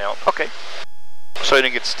slow down. Okay. So you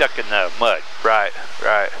don't get stuck in the mud. Right.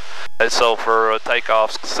 And so for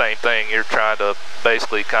takeoffs, same thing. You're trying to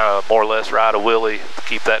basically kind of more or less ride a wheelie to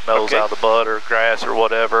keep that nose out of the mud or grass or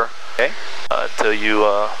whatever. Until you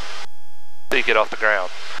get off the ground.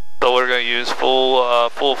 So we're going to use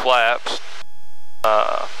full flaps,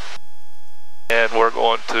 and we're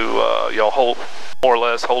going to hold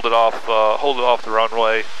it off the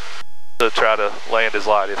runway to try to land as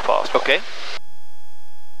light as possible. Okay.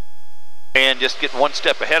 And just getting one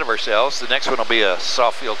step ahead of ourselves, the next one will be a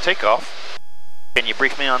soft field takeoff. Can you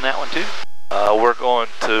brief me on that one too? We're going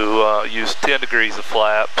to use 10 degrees of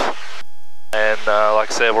flaps. And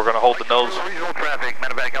like I said, we're going to hold the nose. Regional traffic,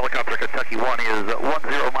 medevac helicopter Kentucky 1 is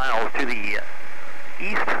 10 miles to the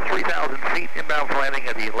east, 3,000 feet inbound for landing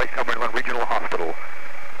at the Lake Cumberland Regional Hospital.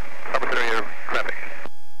 Somerset area traffic.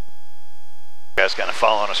 You guys kind of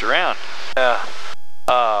following us around. Yeah.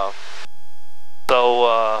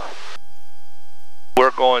 So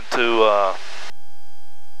we're going to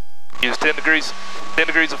use 10 degrees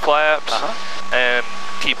of flaps, and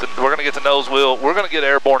we're going to get the nose wheel. We're going to get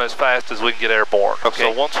airborne as fast as we can get airborne.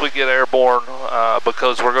 So once we get airborne,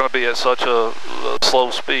 because we're going to be at such a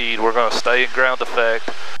slow speed, we're going to stay in ground effect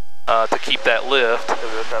to keep that lift,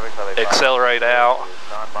 accelerate out,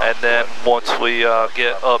 and then once we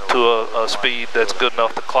get up to a speed that's good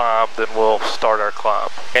enough to climb, then we'll start our climb.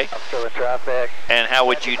 Okay. And how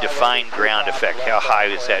would you define ground effect? How high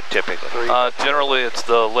is that typically? Generally, it's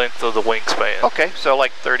the length of the wingspan. Okay, so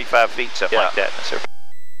like 35 feet, something like that.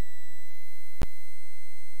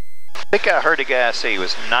 I think I heard a guy say he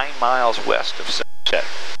was 9 miles west of Sunset.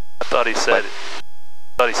 I thought he said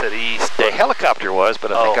east. The helicopter was,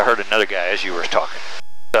 but I think I heard another guy as you were talking.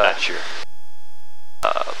 Not sure.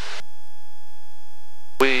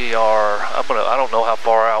 We are. I don't know how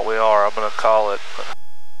far out we are. I'm gonna call it.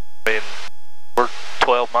 I mean, we're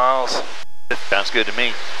 12 miles. Sounds good to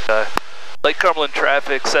me. Lake Cumberland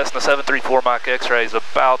traffic, Cessna 734 Mach X-ray is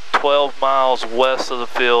about 12 miles west of the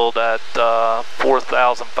field at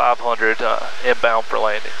 4,500 inbound for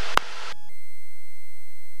landing.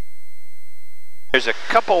 There's a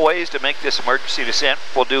couple ways to make this emergency descent.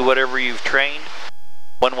 We'll do whatever you've trained.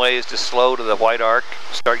 One way is to slow to the white arc,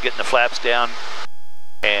 start getting the flaps down,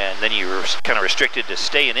 and then you're kind of restricted to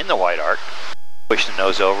staying in the white arc. Push the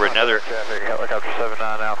nose over. Another traffic, helicopter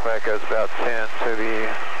 79 Alpha Echo is about 10 to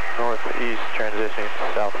the northeast, transitioning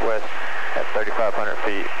to southwest at 3,500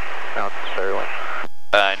 feet, Mount Sterling.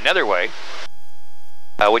 Another way,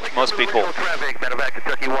 which most people... Traffic, medevac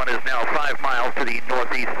Kentucky 1 is now 5 miles to the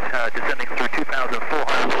northeast, descending through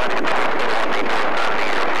 2,400.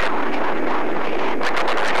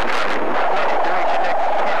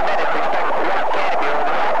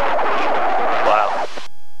 Wow,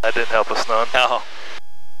 that didn't help us none. No.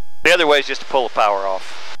 The other way is just to pull the power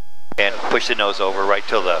off and push the nose over right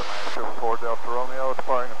till the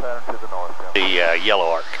yellow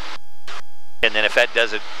arc. And then if that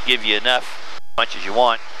doesn't give you enough, as much as you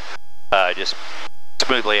want, just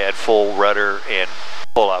smoothly add full rudder and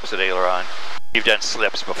full opposite aileron. You've done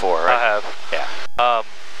slips before, right? I have. Yeah.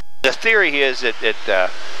 The theory is that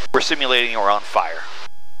we're simulating we're on fire.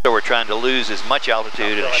 So we're trying to lose as much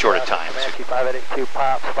altitude in a shorter time. 5882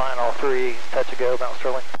 pops, final 3, touch to go, Mount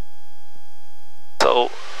Sterling. So,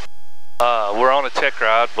 we're on a check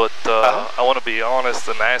ride, but I want to be honest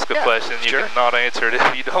and ask a question. You cannot answer it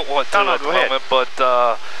if you don't want to at the moment. But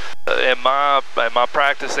in my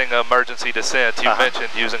practicing emergency descent, you mentioned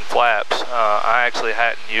using flaps. I actually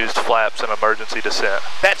hadn't used flaps in emergency descent.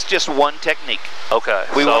 That's just one technique. Okay.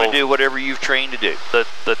 We want to do whatever you've trained to do.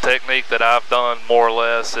 The technique that I've done more or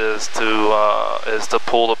less is to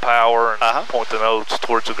pull the power and point the nose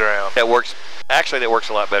towards the ground. That works. Actually, that works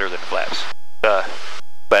a lot better than the flaps.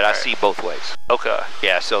 But I see both ways. Okay.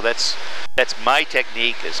 Yeah, so that's my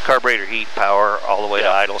technique is carburetor heat, power all the way to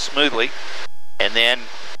idle smoothly. And then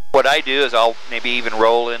what I do is I'll maybe even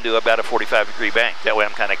roll into about a 45-degree bank. That way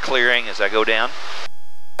I'm kind of clearing as I go down.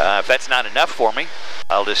 If that's not enough for me,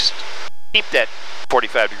 I'll just keep that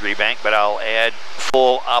 45-degree bank, but I'll add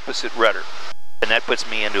full opposite rudder. And that puts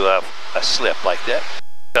me into a slip like that.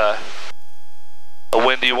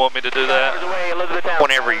 When do you want me to do that?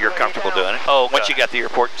 Whenever you're comfortable doing it. Oh, okay. Once you got the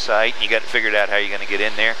airport in sight, and you got it figured out how you're going to get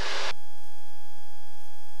in there.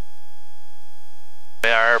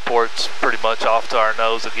 Yeah, our airport's pretty much off to our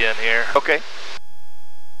nose again here. Okay.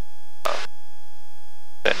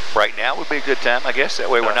 Then right now would be a good time, I guess. That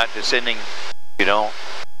way we're not descending, like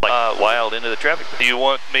wild into the traffic. Do you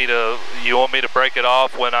want me to break it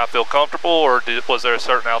off when I feel comfortable, or was there a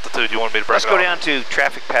certain altitude you want me to break it off? Let's go down to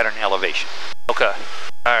traffic pattern elevation. Okay.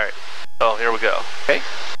 All right. Oh, here we go. Okay.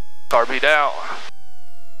 Carb out.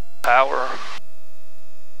 Power.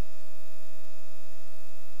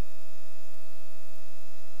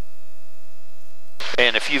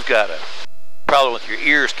 And if you've got a problem with your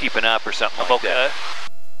ears keeping up or something like that.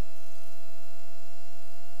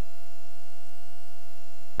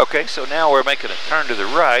 Okay, so now we're making a turn to the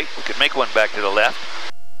right. We could make one back to the left.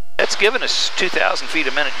 That's giving us 2,000 feet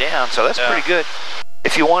a minute down, so that's pretty good.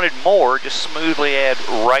 If you wanted more, just smoothly add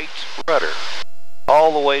right rudder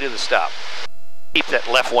all the way to the stop. Keep that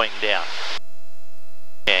left wing down.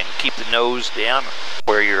 And keep the nose down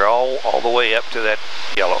where you're all the way up to that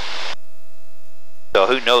yellow. So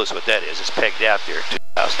who knows what that is? It's pegged out there at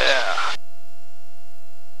 2,000. Yeah.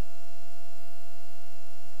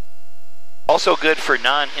 Also good for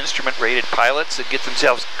non-instrument rated pilots that get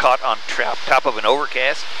themselves caught on top of an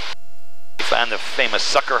overcast. You find the famous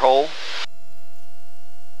sucker hole.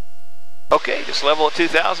 Okay, just level at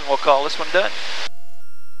 2,000. We'll call this one done.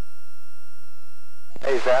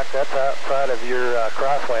 Hey Zach, that's outside of your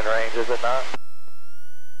crosswind range, is it not?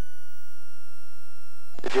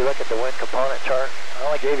 Did you look at the wind component chart? I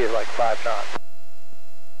only gave you like 5 knots.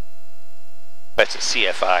 That's a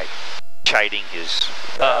CFI chiding his...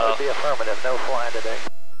 That would be affirmative, no flying today.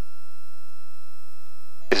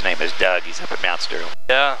 His name is Doug, he's up at Mount Sterling.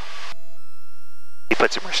 Yeah. He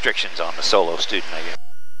put some restrictions on the solo student, I guess.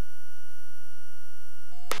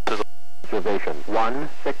 Observation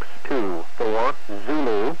 1624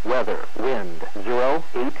 Zulu, weather, wind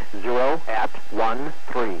 080 at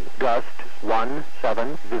 13, gust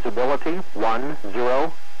 17, visibility 10,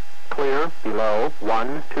 clear below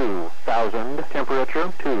 12,000,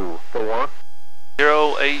 temperature 24.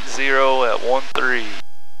 080 at 13.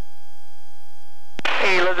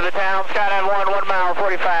 Hey, Elizabeth Town, Skydive 1 mile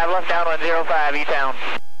 45, left down on 05, E-Town.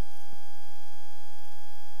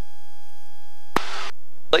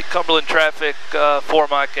 Lake Cumberland traffic, 4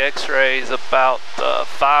 Mach X-rays, about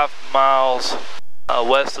 5 miles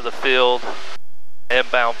west of the field,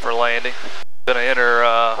 inbound for landing. Going to enter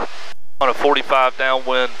on a 45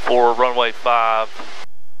 downwind for runway 5,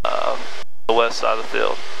 the west side of the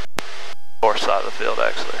field, north side of the field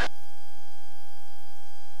actually.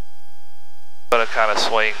 Going to kind of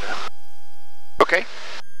swing. Okay.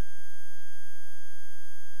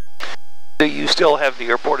 Do you still have the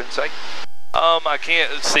airport in sight? I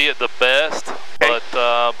can't see it the best, okay.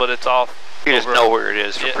 But it's off. You just know where it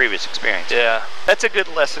is from previous experience. Yeah. That's a good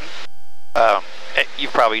lesson. You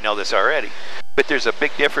probably know this already, but there's a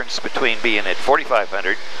big difference between being at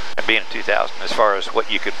 4,500 and being at 2,000 as far as what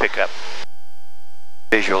you could pick up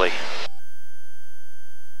visually.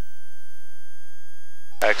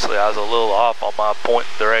 Actually, I was a little off on my point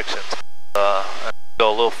and directions. Go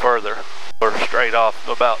a little further, or straight off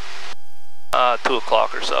about 2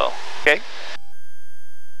 o'clock or so. Okay.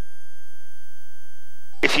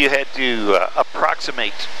 If you had to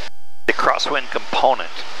approximate the crosswind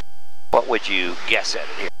component, what would you guess at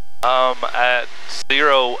it here? At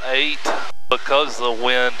 0.8, because the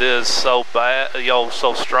wind is so bad,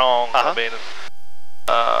 so strong. I mean,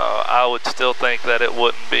 I would still think that it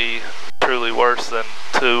wouldn't be truly worse than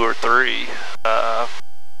 2 or 3.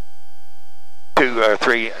 2 or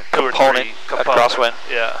 3 component crosswind.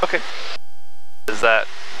 Yeah. Okay. Is that?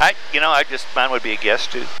 Mine would be a guess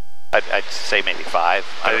too. I'd say maybe 5.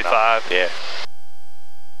 Maybe 5. Yeah.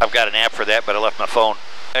 I've got an app for that, but I left my phone.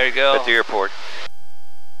 There you go. At the airport.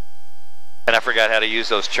 And I forgot how to use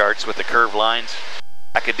those charts with the curved lines.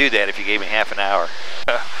 I could do that if you gave me half an hour.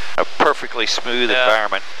 A perfectly smooth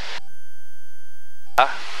environment.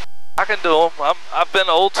 I can do them. I've been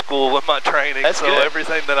old school with my training. That's good.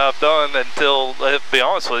 Everything that I've done until, to be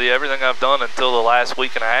honest with you, everything I've done until the last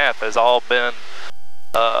week and a half has all been,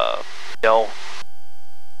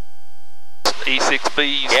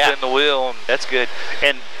 E6B, spin the wheel. And that's good.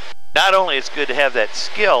 And not only it's good to have that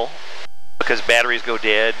skill, because batteries go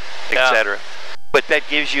dead, etc., but that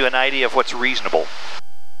gives you an idea of what's reasonable.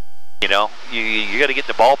 You got to get in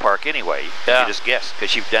the ballpark anyway. You just guess,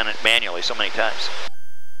 because you've done it manually so many times.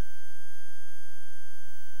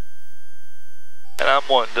 And I'm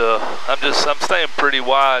staying pretty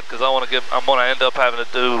wide because I'm going to end up having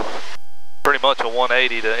to do pretty much a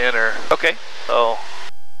 180 to enter. Okay. So.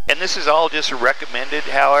 And this is all just recommended,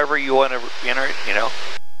 however you want to enter it, I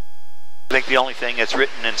think the only thing that's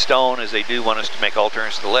written in stone is they do want us to make all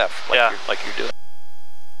turns to the left, like you're doing.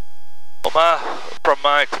 Well, from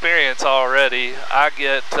my experience already, I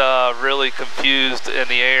get really confused in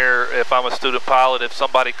the air if I'm a student pilot, if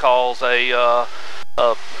somebody calls a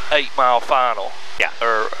 8-mile final. Yeah.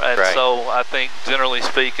 So I think, generally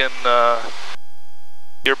speaking,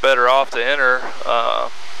 you're better off to enter.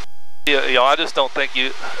 I just don't think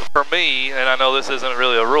for me, and I know this isn't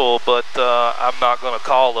really a rule, but I'm not going to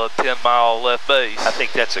call a 10-mile left base. I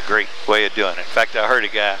think that's a great way of doing it. In fact, I heard a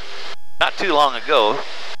guy not too long ago,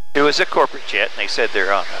 it was a corporate jet, and they said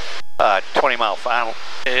they're on a 20-mile final.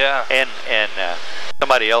 Yeah. And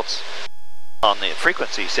somebody else on the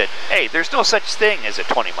frequency said, hey, there's no such thing as a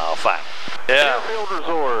 20-mile final. Yeah. Deerfield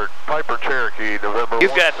Resort, Piper Cherokee, November.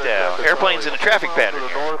 You've got airplanes in the traffic pattern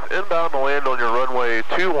here. North, inbound to land on your runway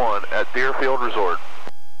 21 at Deerfield Resort.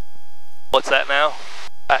 What's that now?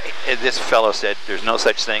 This fellow said there's no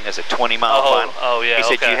such thing as a 20-mile final. Oh, yeah. He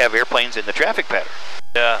said you have airplanes in the traffic pattern.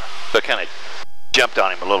 Yeah. So it kind of jumped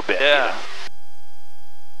on him a little bit. Yeah.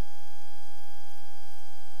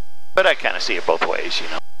 But I kind of see it both ways,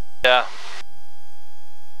 Yeah.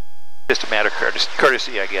 Just a matter of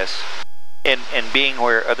courtesy, I guess. And being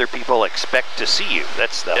where other people expect to see you.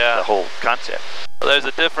 That's the whole concept. Well, there's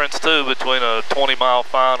a difference, too, between a 20-mile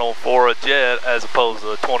final for a jet as opposed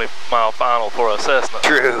to a 20-mile final for a Cessna.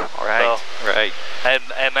 True. Right. So, right.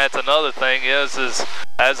 And that's another thing is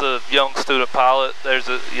as a young student pilot, there's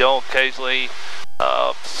occasionally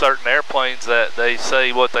certain airplanes that they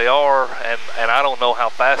say what they are, and I don't know how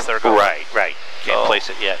fast they're going. Right. Can't place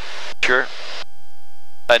it yet. Sure.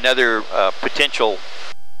 Another potential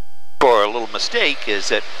for a little mistake is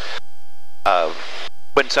that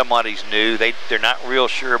when somebody's new, they're not real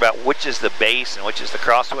sure about which is the base and which is the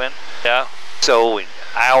crosswind. Yeah. So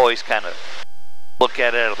I always kind of look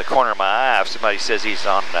at it out of the corner of my eye. If somebody says he's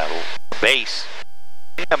on a base,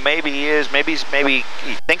 maybe he is. Maybe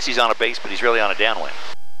he thinks he's on a base, but he's really on a downwind.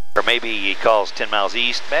 Or maybe he calls 10 miles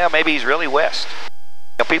east. Well, maybe he's really west.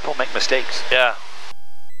 People make mistakes. Yeah.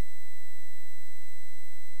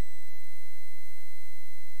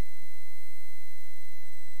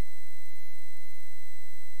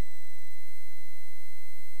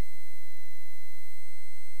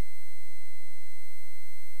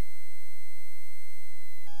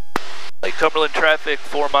 Lake Cumberland traffic,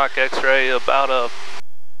 4 Mach X-ray, about a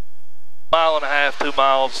 1.5 2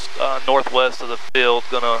 miles northwest of the field.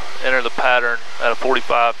 Gonna enter the pattern at a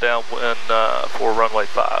 45 downwind for runway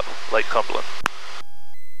 5, Lake Cumberland.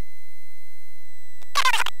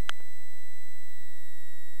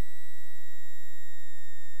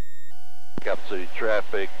 Capital City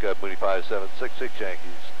traffic, Mooney 5766 Yankees,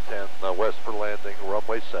 10 west for landing,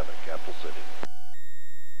 runway 7, Capital City.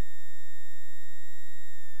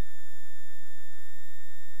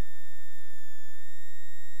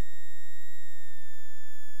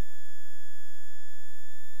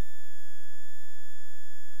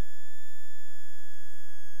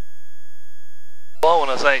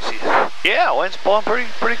 Blowing us, ain't she? Yeah, wind's blowing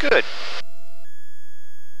pretty good.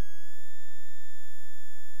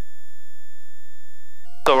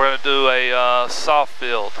 So we're gonna do a soft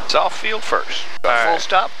field. Soft field first. Full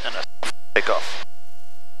stop and a takeoff.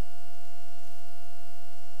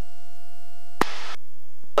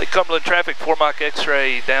 Lake Cumberland traffic, 4 Mach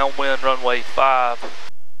X-ray, downwind runway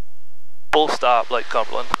 5. Full stop, Lake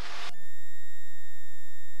Cumberland.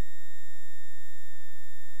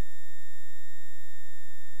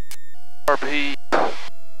 RP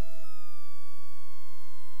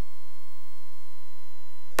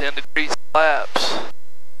 10 degrees flaps.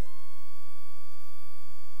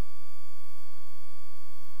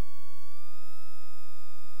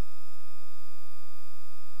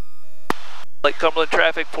 Lake Cumberland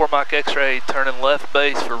traffic, 4 Mach X-ray, turning left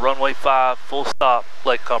base for runway 5, full stop,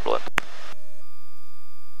 Lake Cumberland.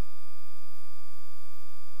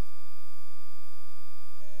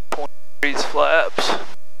 Degrees flaps.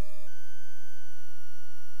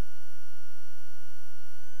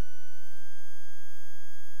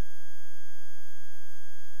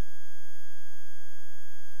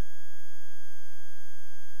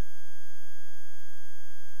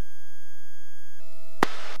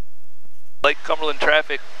 Lake Cumberland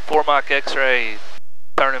traffic, 4 Mach X-ray,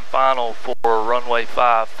 turning final for runway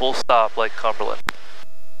 5, full stop, Lake Cumberland.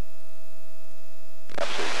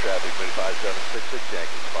 Capital City traffic, Mooney 5766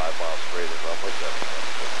 Yankees, 5 miles straight in runway 7.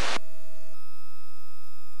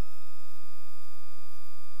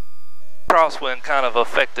 Crosswind kind of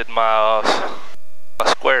affected my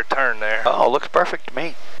square turn there. Oh, looks perfect to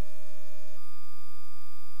me.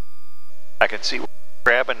 I can see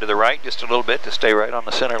grabbing to the right just a little bit to stay right on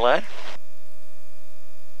the center line.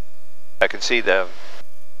 I can see the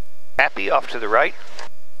happy off to the right.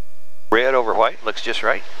 Red over white, looks just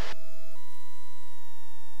right.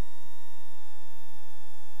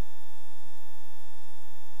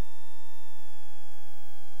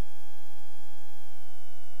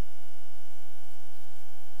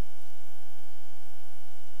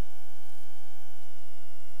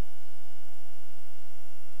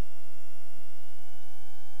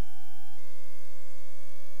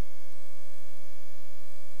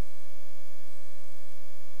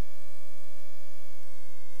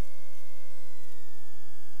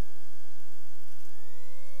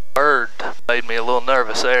 Bird made me a little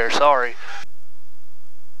nervous there, sorry.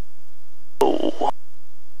 Oh.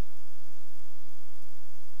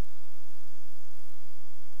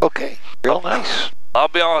 Okay, real nice. I'll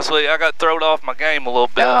be honest with you, I got thrown off my game a little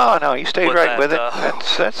bit. No, you stayed right with it.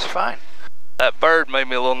 That's fine. That bird made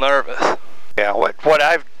me a little nervous. Yeah, what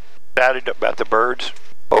I've decided about the birds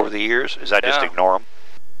over the years is I just ignore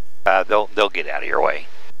them. They'll get out of your way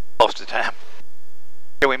most of the time.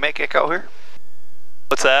 Can we make echo here?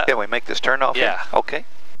 What's that? Can we make this turn off? Yeah. Here? Okay.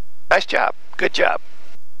 Nice job. Good job.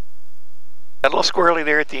 Got a little squirrely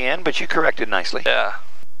there at the end, but you corrected nicely. Yeah.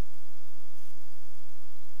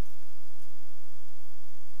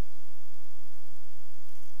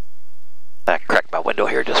 I cracked my window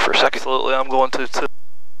here just for a second. Absolutely, I'm going to too.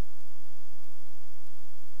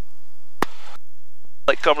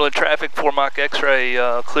 Lake Cumberland traffic, 4 Mach X-ray,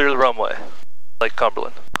 clear the runway. Lake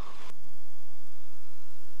Cumberland.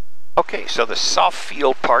 Okay, so the soft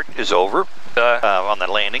field part is over on the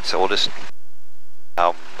landing, so we'll just,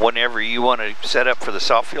 whenever you want to set up for the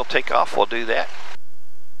soft field takeoff, we'll do that.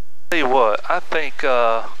 Tell you what, I think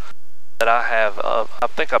that I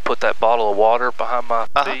think I put that bottle of water behind my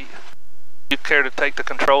feet. You care to take the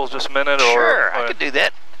controls just a minute? Sure, I could do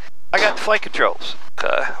that. I got the flight controls.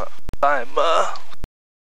 Okay, I'm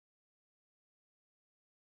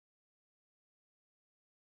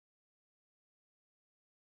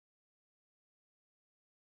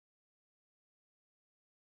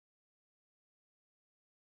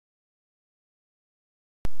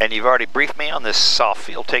And you've already briefed me on this soft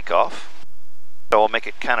field takeoff, so we'll make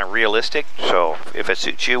it kind of realistic. So if it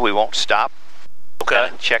suits you, we won't stop. Okay.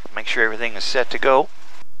 Kind of check, make sure everything is set to go.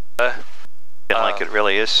 Okay. And like it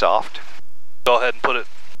really is soft. Go ahead and put it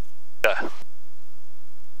Okay.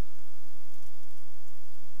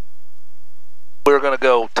 We're going to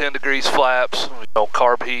go 10 degrees flaps,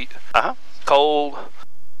 carb heat. Cold.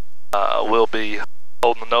 We'll be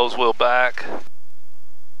holding the nose wheel back.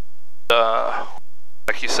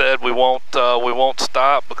 Like you said, we won't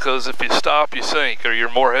stop, because if you stop, you sink, or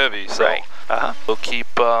you're more heavy. So right. We'll keep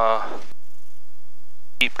going.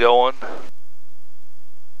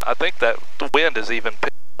 I think that the wind has even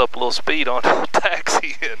picked up a little speed on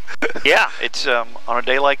taxiing. Yeah, it's on a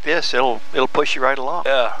day like this, it'll push you right along.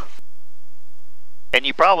 Yeah. And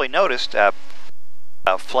you probably noticed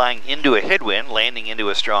flying into a headwind, landing into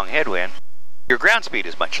a strong headwind, your ground speed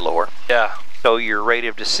is much lower. Yeah. So your rate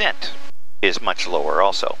of descent is much lower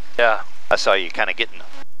also. Yeah. I saw you kind of getting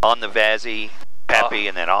on the VASI, happy,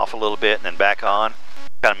 and then off a little bit, and then back on,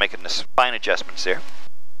 kind of making the fine adjustments there.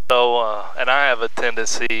 So, and I have a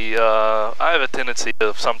tendency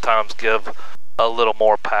to sometimes give a little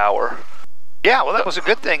more power. Yeah, well, that was a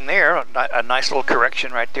good thing there. A nice little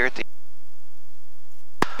correction right there at the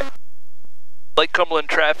Lake Cumberland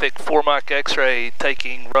traffic, 4 Mike X-ray,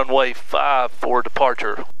 taking runway 5 for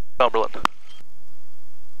departure, Cumberland.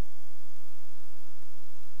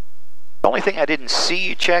 The only thing I didn't see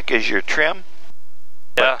you check is your trim.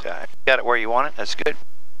 Yeah. But, you got it where you want it. That's good.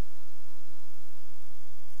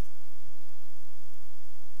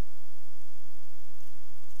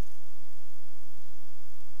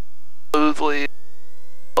 Smoothly,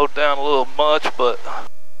 slowed down a little much, but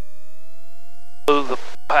move the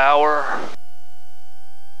power.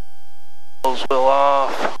 Nose wheel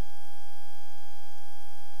off.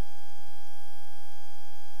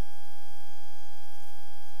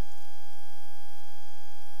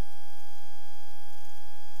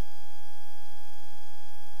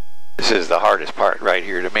 This is the hardest part right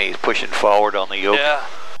here to me, is pushing forward on the yoke. Yeah.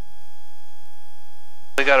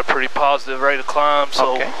 We got a pretty positive rate of climb,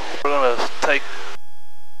 so okay. We're gonna take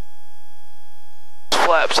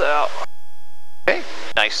flaps out. Okay,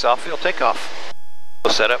 nice soft field takeoff.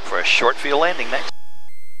 We'll set up for a short field landing next.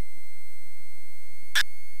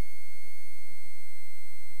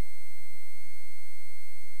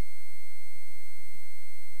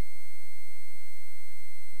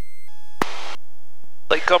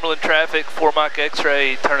 Lake Cumberland traffic, 4 Mike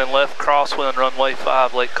X-ray, turning left crosswind, runway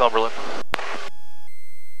 5, Lake Cumberland.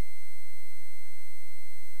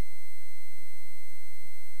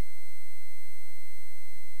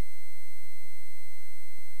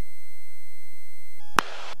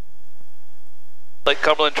 Lake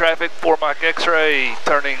Cumberland traffic, 4 Mike X-ray,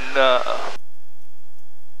 turning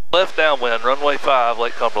left downwind, runway 5,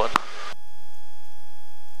 Lake Cumberland.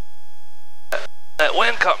 That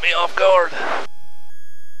wind caught me off guard.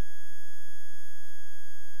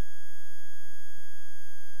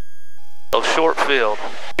 So short field.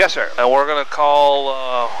 Yes, sir. And we're going to call,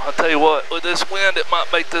 I'll tell you what, with this wind it might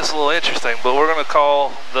make this a little interesting, but we're going to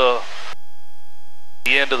call the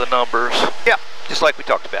end of the numbers. Yeah, just like we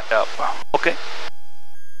talked about. Yep. Okay.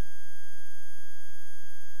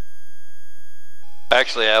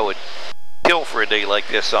 Actually, I would kill for a day like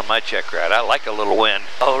this on my check ride. I like a little wind.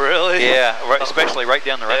 Oh, really? Yeah, right, especially right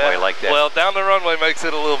down the runway like that. Well, down the runway makes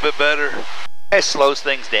it a little bit better. It slows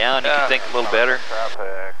things down. You can think a little better.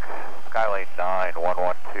 Traffic, Skylane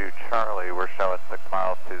 9112 Charlie. We're showing 6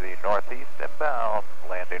 miles to the northeast inbound,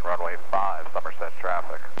 landing runway 5, Somerset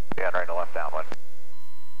traffic. Be entering the left downwind.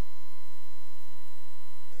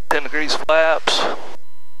 10 degrees flaps.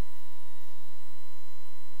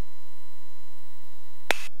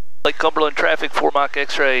 Lake Cumberland traffic, 4 Mike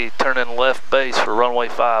X-ray, turning left base for runway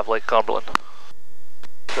 5, Lake Cumberland.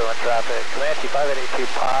 Showing traffic, Comanche 5882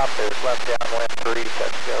 pop is left downwind 3,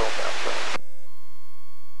 let's go.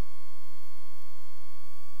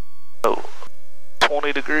 Oh,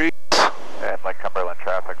 20 degrees. And Lake Cumberland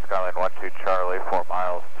traffic, Skylane 12 Charlie, 4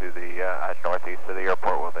 miles to the northeast of the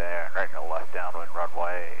airport. We'll be right in the left downwind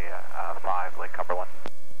runway 5, Lake Cumberland.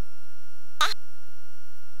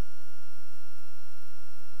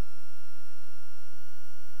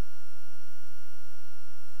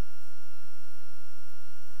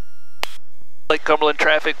 Lake Cumberland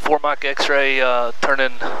traffic, 4 Mike X-ray,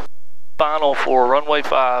 turning final for runway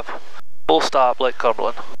 5, full stop, Lake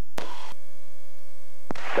Cumberland.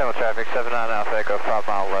 Channel traffic, 79 Alpha Echo, 5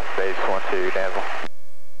 mile left base, 12 Danville.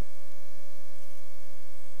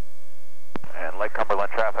 And Lake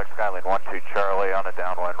Cumberland traffic, Skylane 12 Charlie on a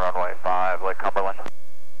downwind runway 5, Lake Cumberland.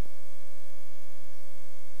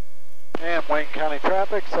 And Wayne County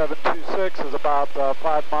traffic, 726 is about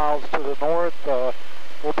 5 miles to the north.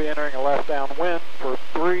 We'll be entering a left downwind for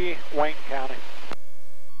 3, Wayne County.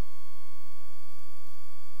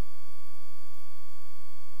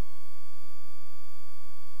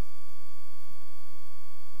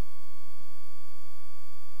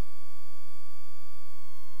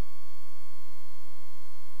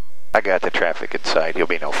 I got the traffic inside. He'll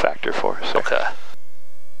be no factor for us. Okay.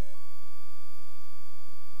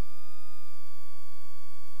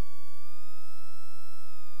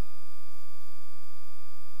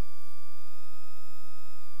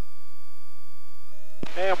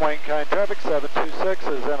 And Wayne County traffic 726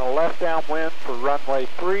 is in a left downwind for runway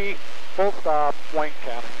 3, full stop, Wayne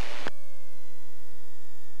County.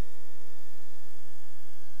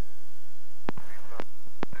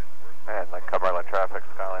 And Lake Cumberland traffic,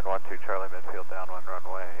 Skyline 12 Charlie midfield downwind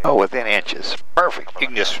runway. Oh, within inches. Perfect. You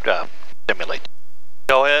can just simulate.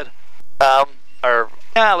 Go ahead.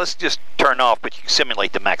 Let's just turn off, but you can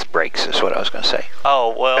simulate the max brakes, is what I was going to say.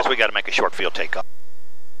 Oh, well. Because we got to make a short field takeoff.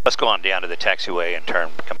 Let's go on down to the taxiway and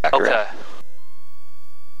come back around. Okay.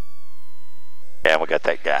 Yeah, we got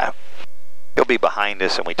that guy. He'll be behind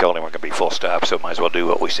us, and we told him we're going to be full stop, so might as well do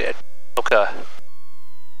what we said. Okay.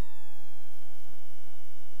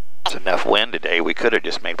 There's enough wind today, we could have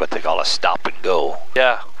just made what they call a stop and go.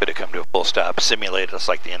 Yeah. Could have come to a full stop, simulated us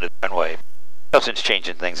like the end of the runway. No sense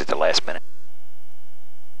changing things at the last minute.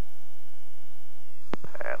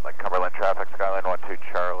 And Lake Cumberland traffic, Skyline 12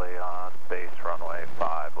 Charlie on base runway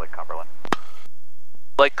 5, Lake Cumberland.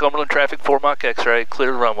 Lake Cumberland traffic, 4 Mach X-ray,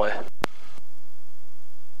 clear runway.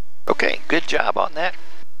 Okay, good job on that.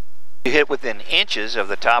 You hit within inches of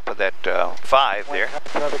the top of that 5 there,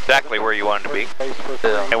 exactly where you wanted to be.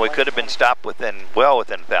 Yeah. And we could have been stopped well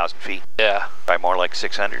within 1,000 feet. Yeah. Probably more like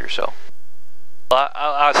 600 or so.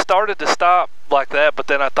 I started to stop like that, but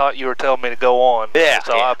then I thought you were telling me to go on. Yeah.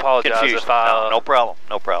 So I apologize Confused. if I... No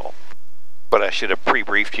problem. What I should have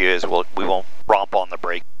pre-briefed you is we won't romp on the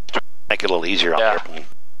brake. Make it a little easier on the airplane.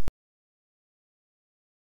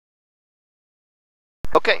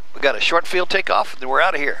 Okay, we got a short field takeoff, then we're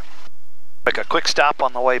out of here. Make a quick stop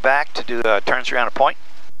on the way back to do turns around a point.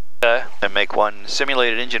 Okay. And make one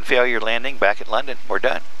simulated engine failure landing back at London. We're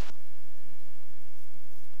done.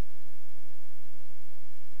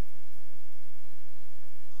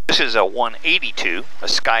 This is a 182, a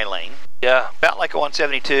Skylane. Yeah. About like a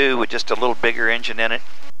 172 with just a little bigger engine in it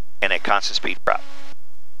and a constant speed prop.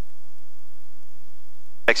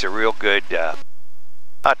 Makes a real good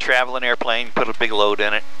traveling airplane, put a big load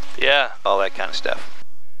in it. Yeah. All that kind of stuff.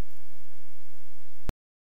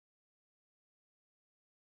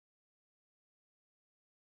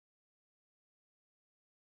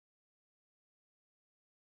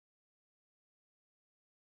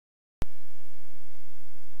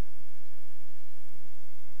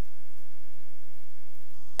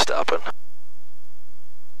 Stopping.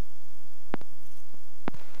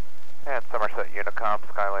 And Somerset Unicom,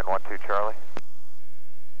 Skyline 12 Charlie.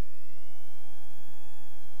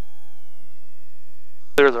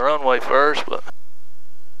 Clear the runway first, but...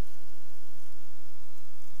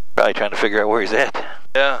 Probably trying to figure out where he's at.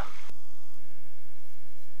 Yeah.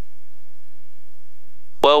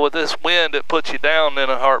 Well, with this wind, it puts you down in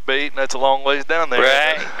a heartbeat, and that's a long ways down there.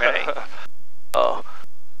 Right. Oh.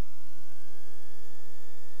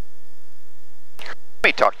 Let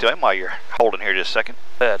me talk to him while you're holding here just a second.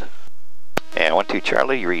 Bad. And 12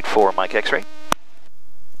 Charlie, you read 4 Mike X-ray.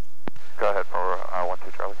 Go ahead for 12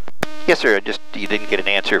 Charlie. Yes, sir. You didn't get an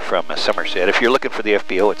answer from Somerset. If you're looking for the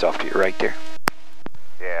FBO, it's off to your right there.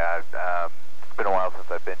 Yeah, it's been a while since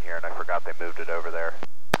I've been here, and I forgot they moved it over there.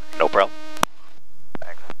 No problem.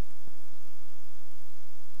 Thanks.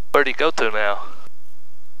 Where'd he go to now?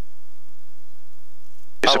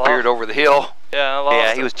 Disappeared over the hill. Yeah, I lost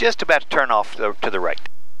Yeah, him. he was just about to turn off to the right.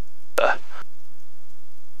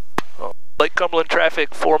 Lake Cumberland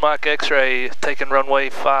traffic, 4 Mach X-ray, taking runway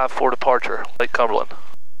 5 for departure, Lake Cumberland.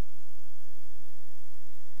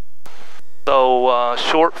 So,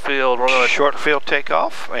 short field, we're going to short field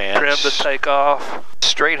takeoff and trim the takeoff.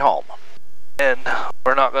 Straight home. And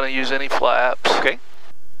we're not going to use any flaps. Okay.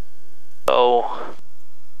 So,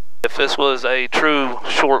 if this was a true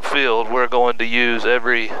short field, we're going to use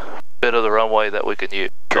every bit of the runway that we can use.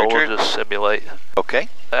 So we'll just simulate okay.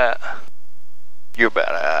 that. You're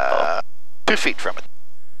about 2 feet from it.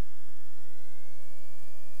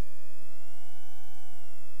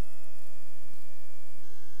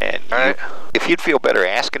 And if you'd feel better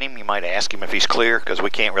asking him, you might ask him if he's clear, because we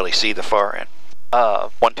can't really see the far end.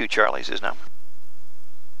 12 Charlie's his number.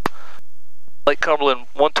 Lake Cumberland,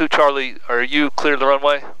 12 Charlie, are you clear the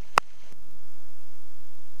runway?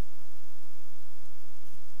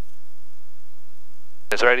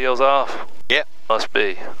 His radio's off? Yep. Must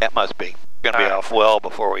be. That must be. Going to be off well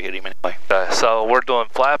before we hit him anyway. Okay, so we're doing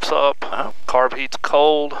flaps up. Carb heat's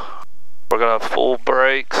cold. We're going to have full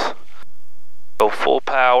brakes. Go full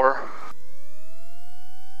power.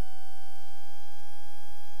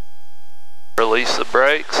 Release the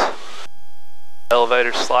brakes.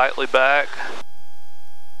 Elevator slightly back.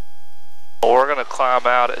 We're going to climb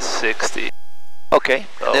out at 60. Okay,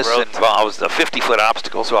 and this involves the 50-foot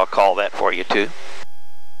obstacle, so I'll call that for you too.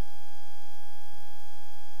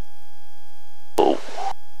 Oh.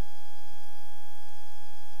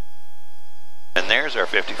 And there's our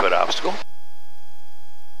 50-foot obstacle.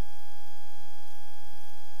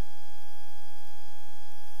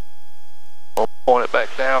 We'll point it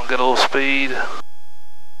back down, get a little speed.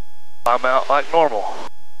 Climb out like normal.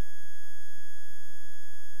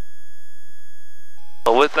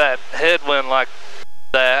 But with that headwind like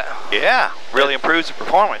that, yeah, really improves the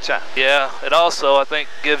performance, huh? Yeah, it also I think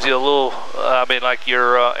gives you a little. I mean, like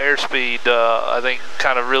your airspeed, I think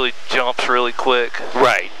kind of really jumps really quick.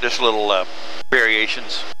 Right, just little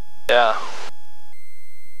variations. Yeah.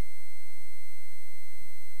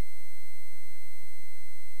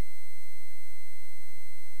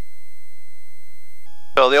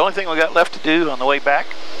 So the only thing we got left to do on the way back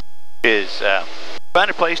is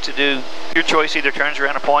find a place to do your choice, either turns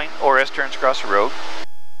around a point or S-turns across the road.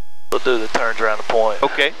 We'll do the turns around the point.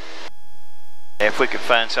 Okay. If we can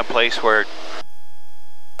find some place where,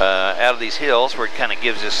 out of these hills, where it kind of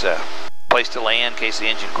gives us a place to land in case the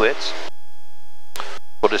engine quits.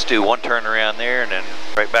 We'll just do one turn around there and then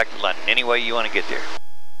right back to London. Any way you want to get there.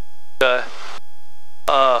 Okay.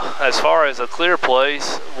 As far as a clear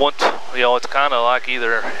place, once it's kind of like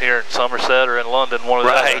either here in Somerset or in London, one of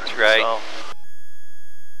the other. Right. So,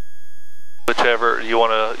 whichever you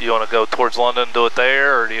want to go towards London, do it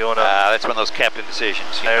there, or do you want to? That's one of those captain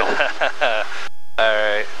decisions. You know. All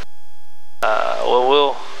right.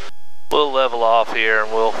 Well, we'll level off here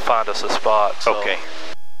and we'll find us a spot. So, okay.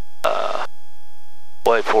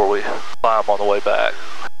 Wait before we climb on the way back.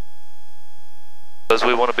 Because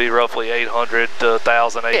we want to be roughly 800 to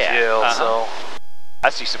 1,000 AGL, so. I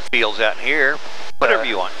see some fields out in here. Whatever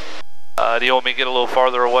you want. Do you want me to get a little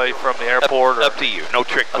farther away from the airport? Up to you. No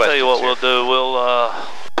trick questions. I'll tell you what we'll do. We'll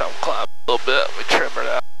climb a little bit. We trim it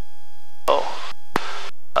out.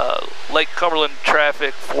 Lake Cumberland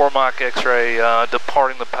traffic, 4 Mach X-ray,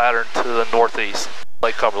 departing the pattern to the northeast.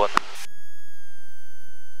 Lake Cumberland.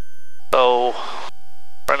 So,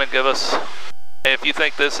 trying to give us. If you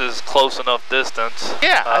think this is close enough distance.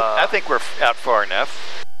 Yeah, I think we're out far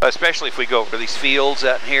enough. Especially if we go over to these fields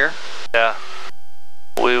out in here. Yeah.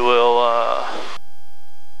 We will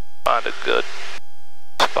find a good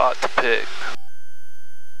spot to pick.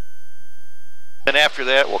 Then after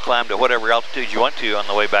that, we'll climb to whatever altitude you want to on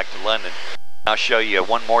the way back to London. I'll show you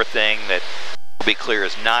one more thing that will be clear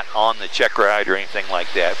is not on the Checkride or anything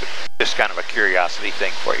like that, but just kind of a curiosity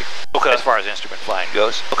thing for you. Okay. As far as instrument flying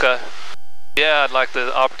goes. Okay. Yeah, I'd like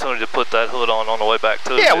the opportunity to put that hood on the way back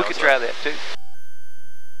too. Yeah, we could try that too.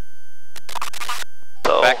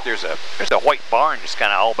 So, in fact, there's a white barn just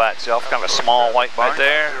kind of all by itself, kind of a small white barn. Right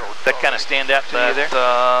there. That kind of stand out to you there?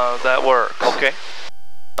 That works. Okay.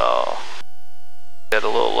 Get a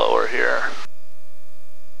little lower here.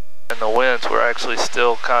 And the winds were actually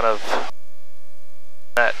still kind of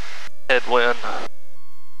that headwind.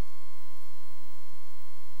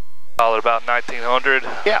 Probably about 1900.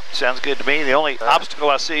 Yeah, sounds good to me. The only obstacle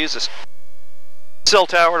I see is the cell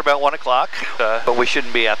tower at about 1 o'clock, but we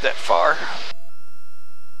shouldn't be out that far.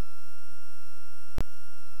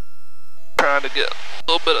 Trying to get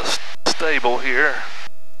a little bit of stable here.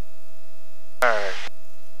 Alright.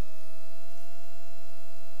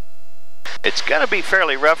 It's going to be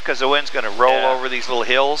fairly rough because the wind's going to roll over these little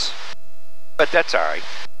hills, but that's alright.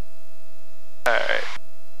 Alright.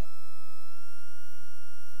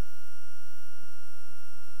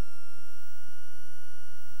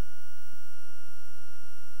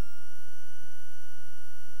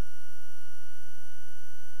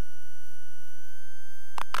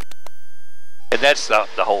 And that's the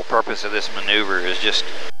whole purpose of this maneuver, is just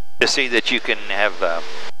to see that you can have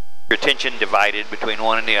your attention divided between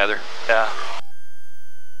one and the other. Yeah.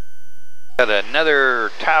 Got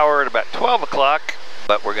another tower at about 12 o'clock,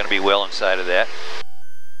 but we're going to be well inside of that.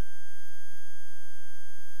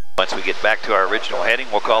 Once we get back to our original heading,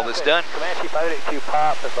 we'll call this done. Comanche 582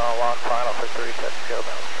 pop is on long final for 3 seconds go.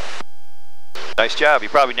 Nice job.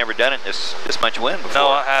 You've probably never done it this much wind before. No,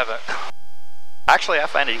 I haven't. Actually, I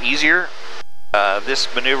find it easier, this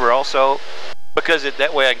maneuver also, because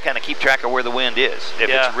that way I can kind of keep track of where the wind is. If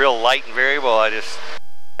it's real light and variable, I just,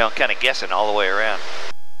 I'm kind of guessing all the way around.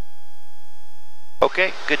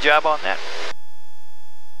 Okay, good job on that.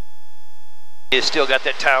 You still got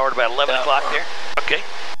that tower at about 11 o'clock there? Okay.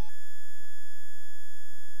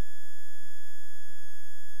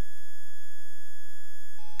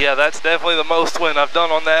 Yeah, that's definitely the most wind I've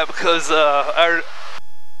done on that, because I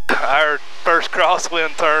Our first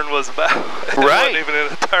crosswind turn was about, it wasn't even in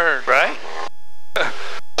a turn. Right.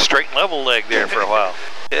 Straight and level leg there for a while.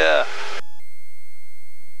 Yeah.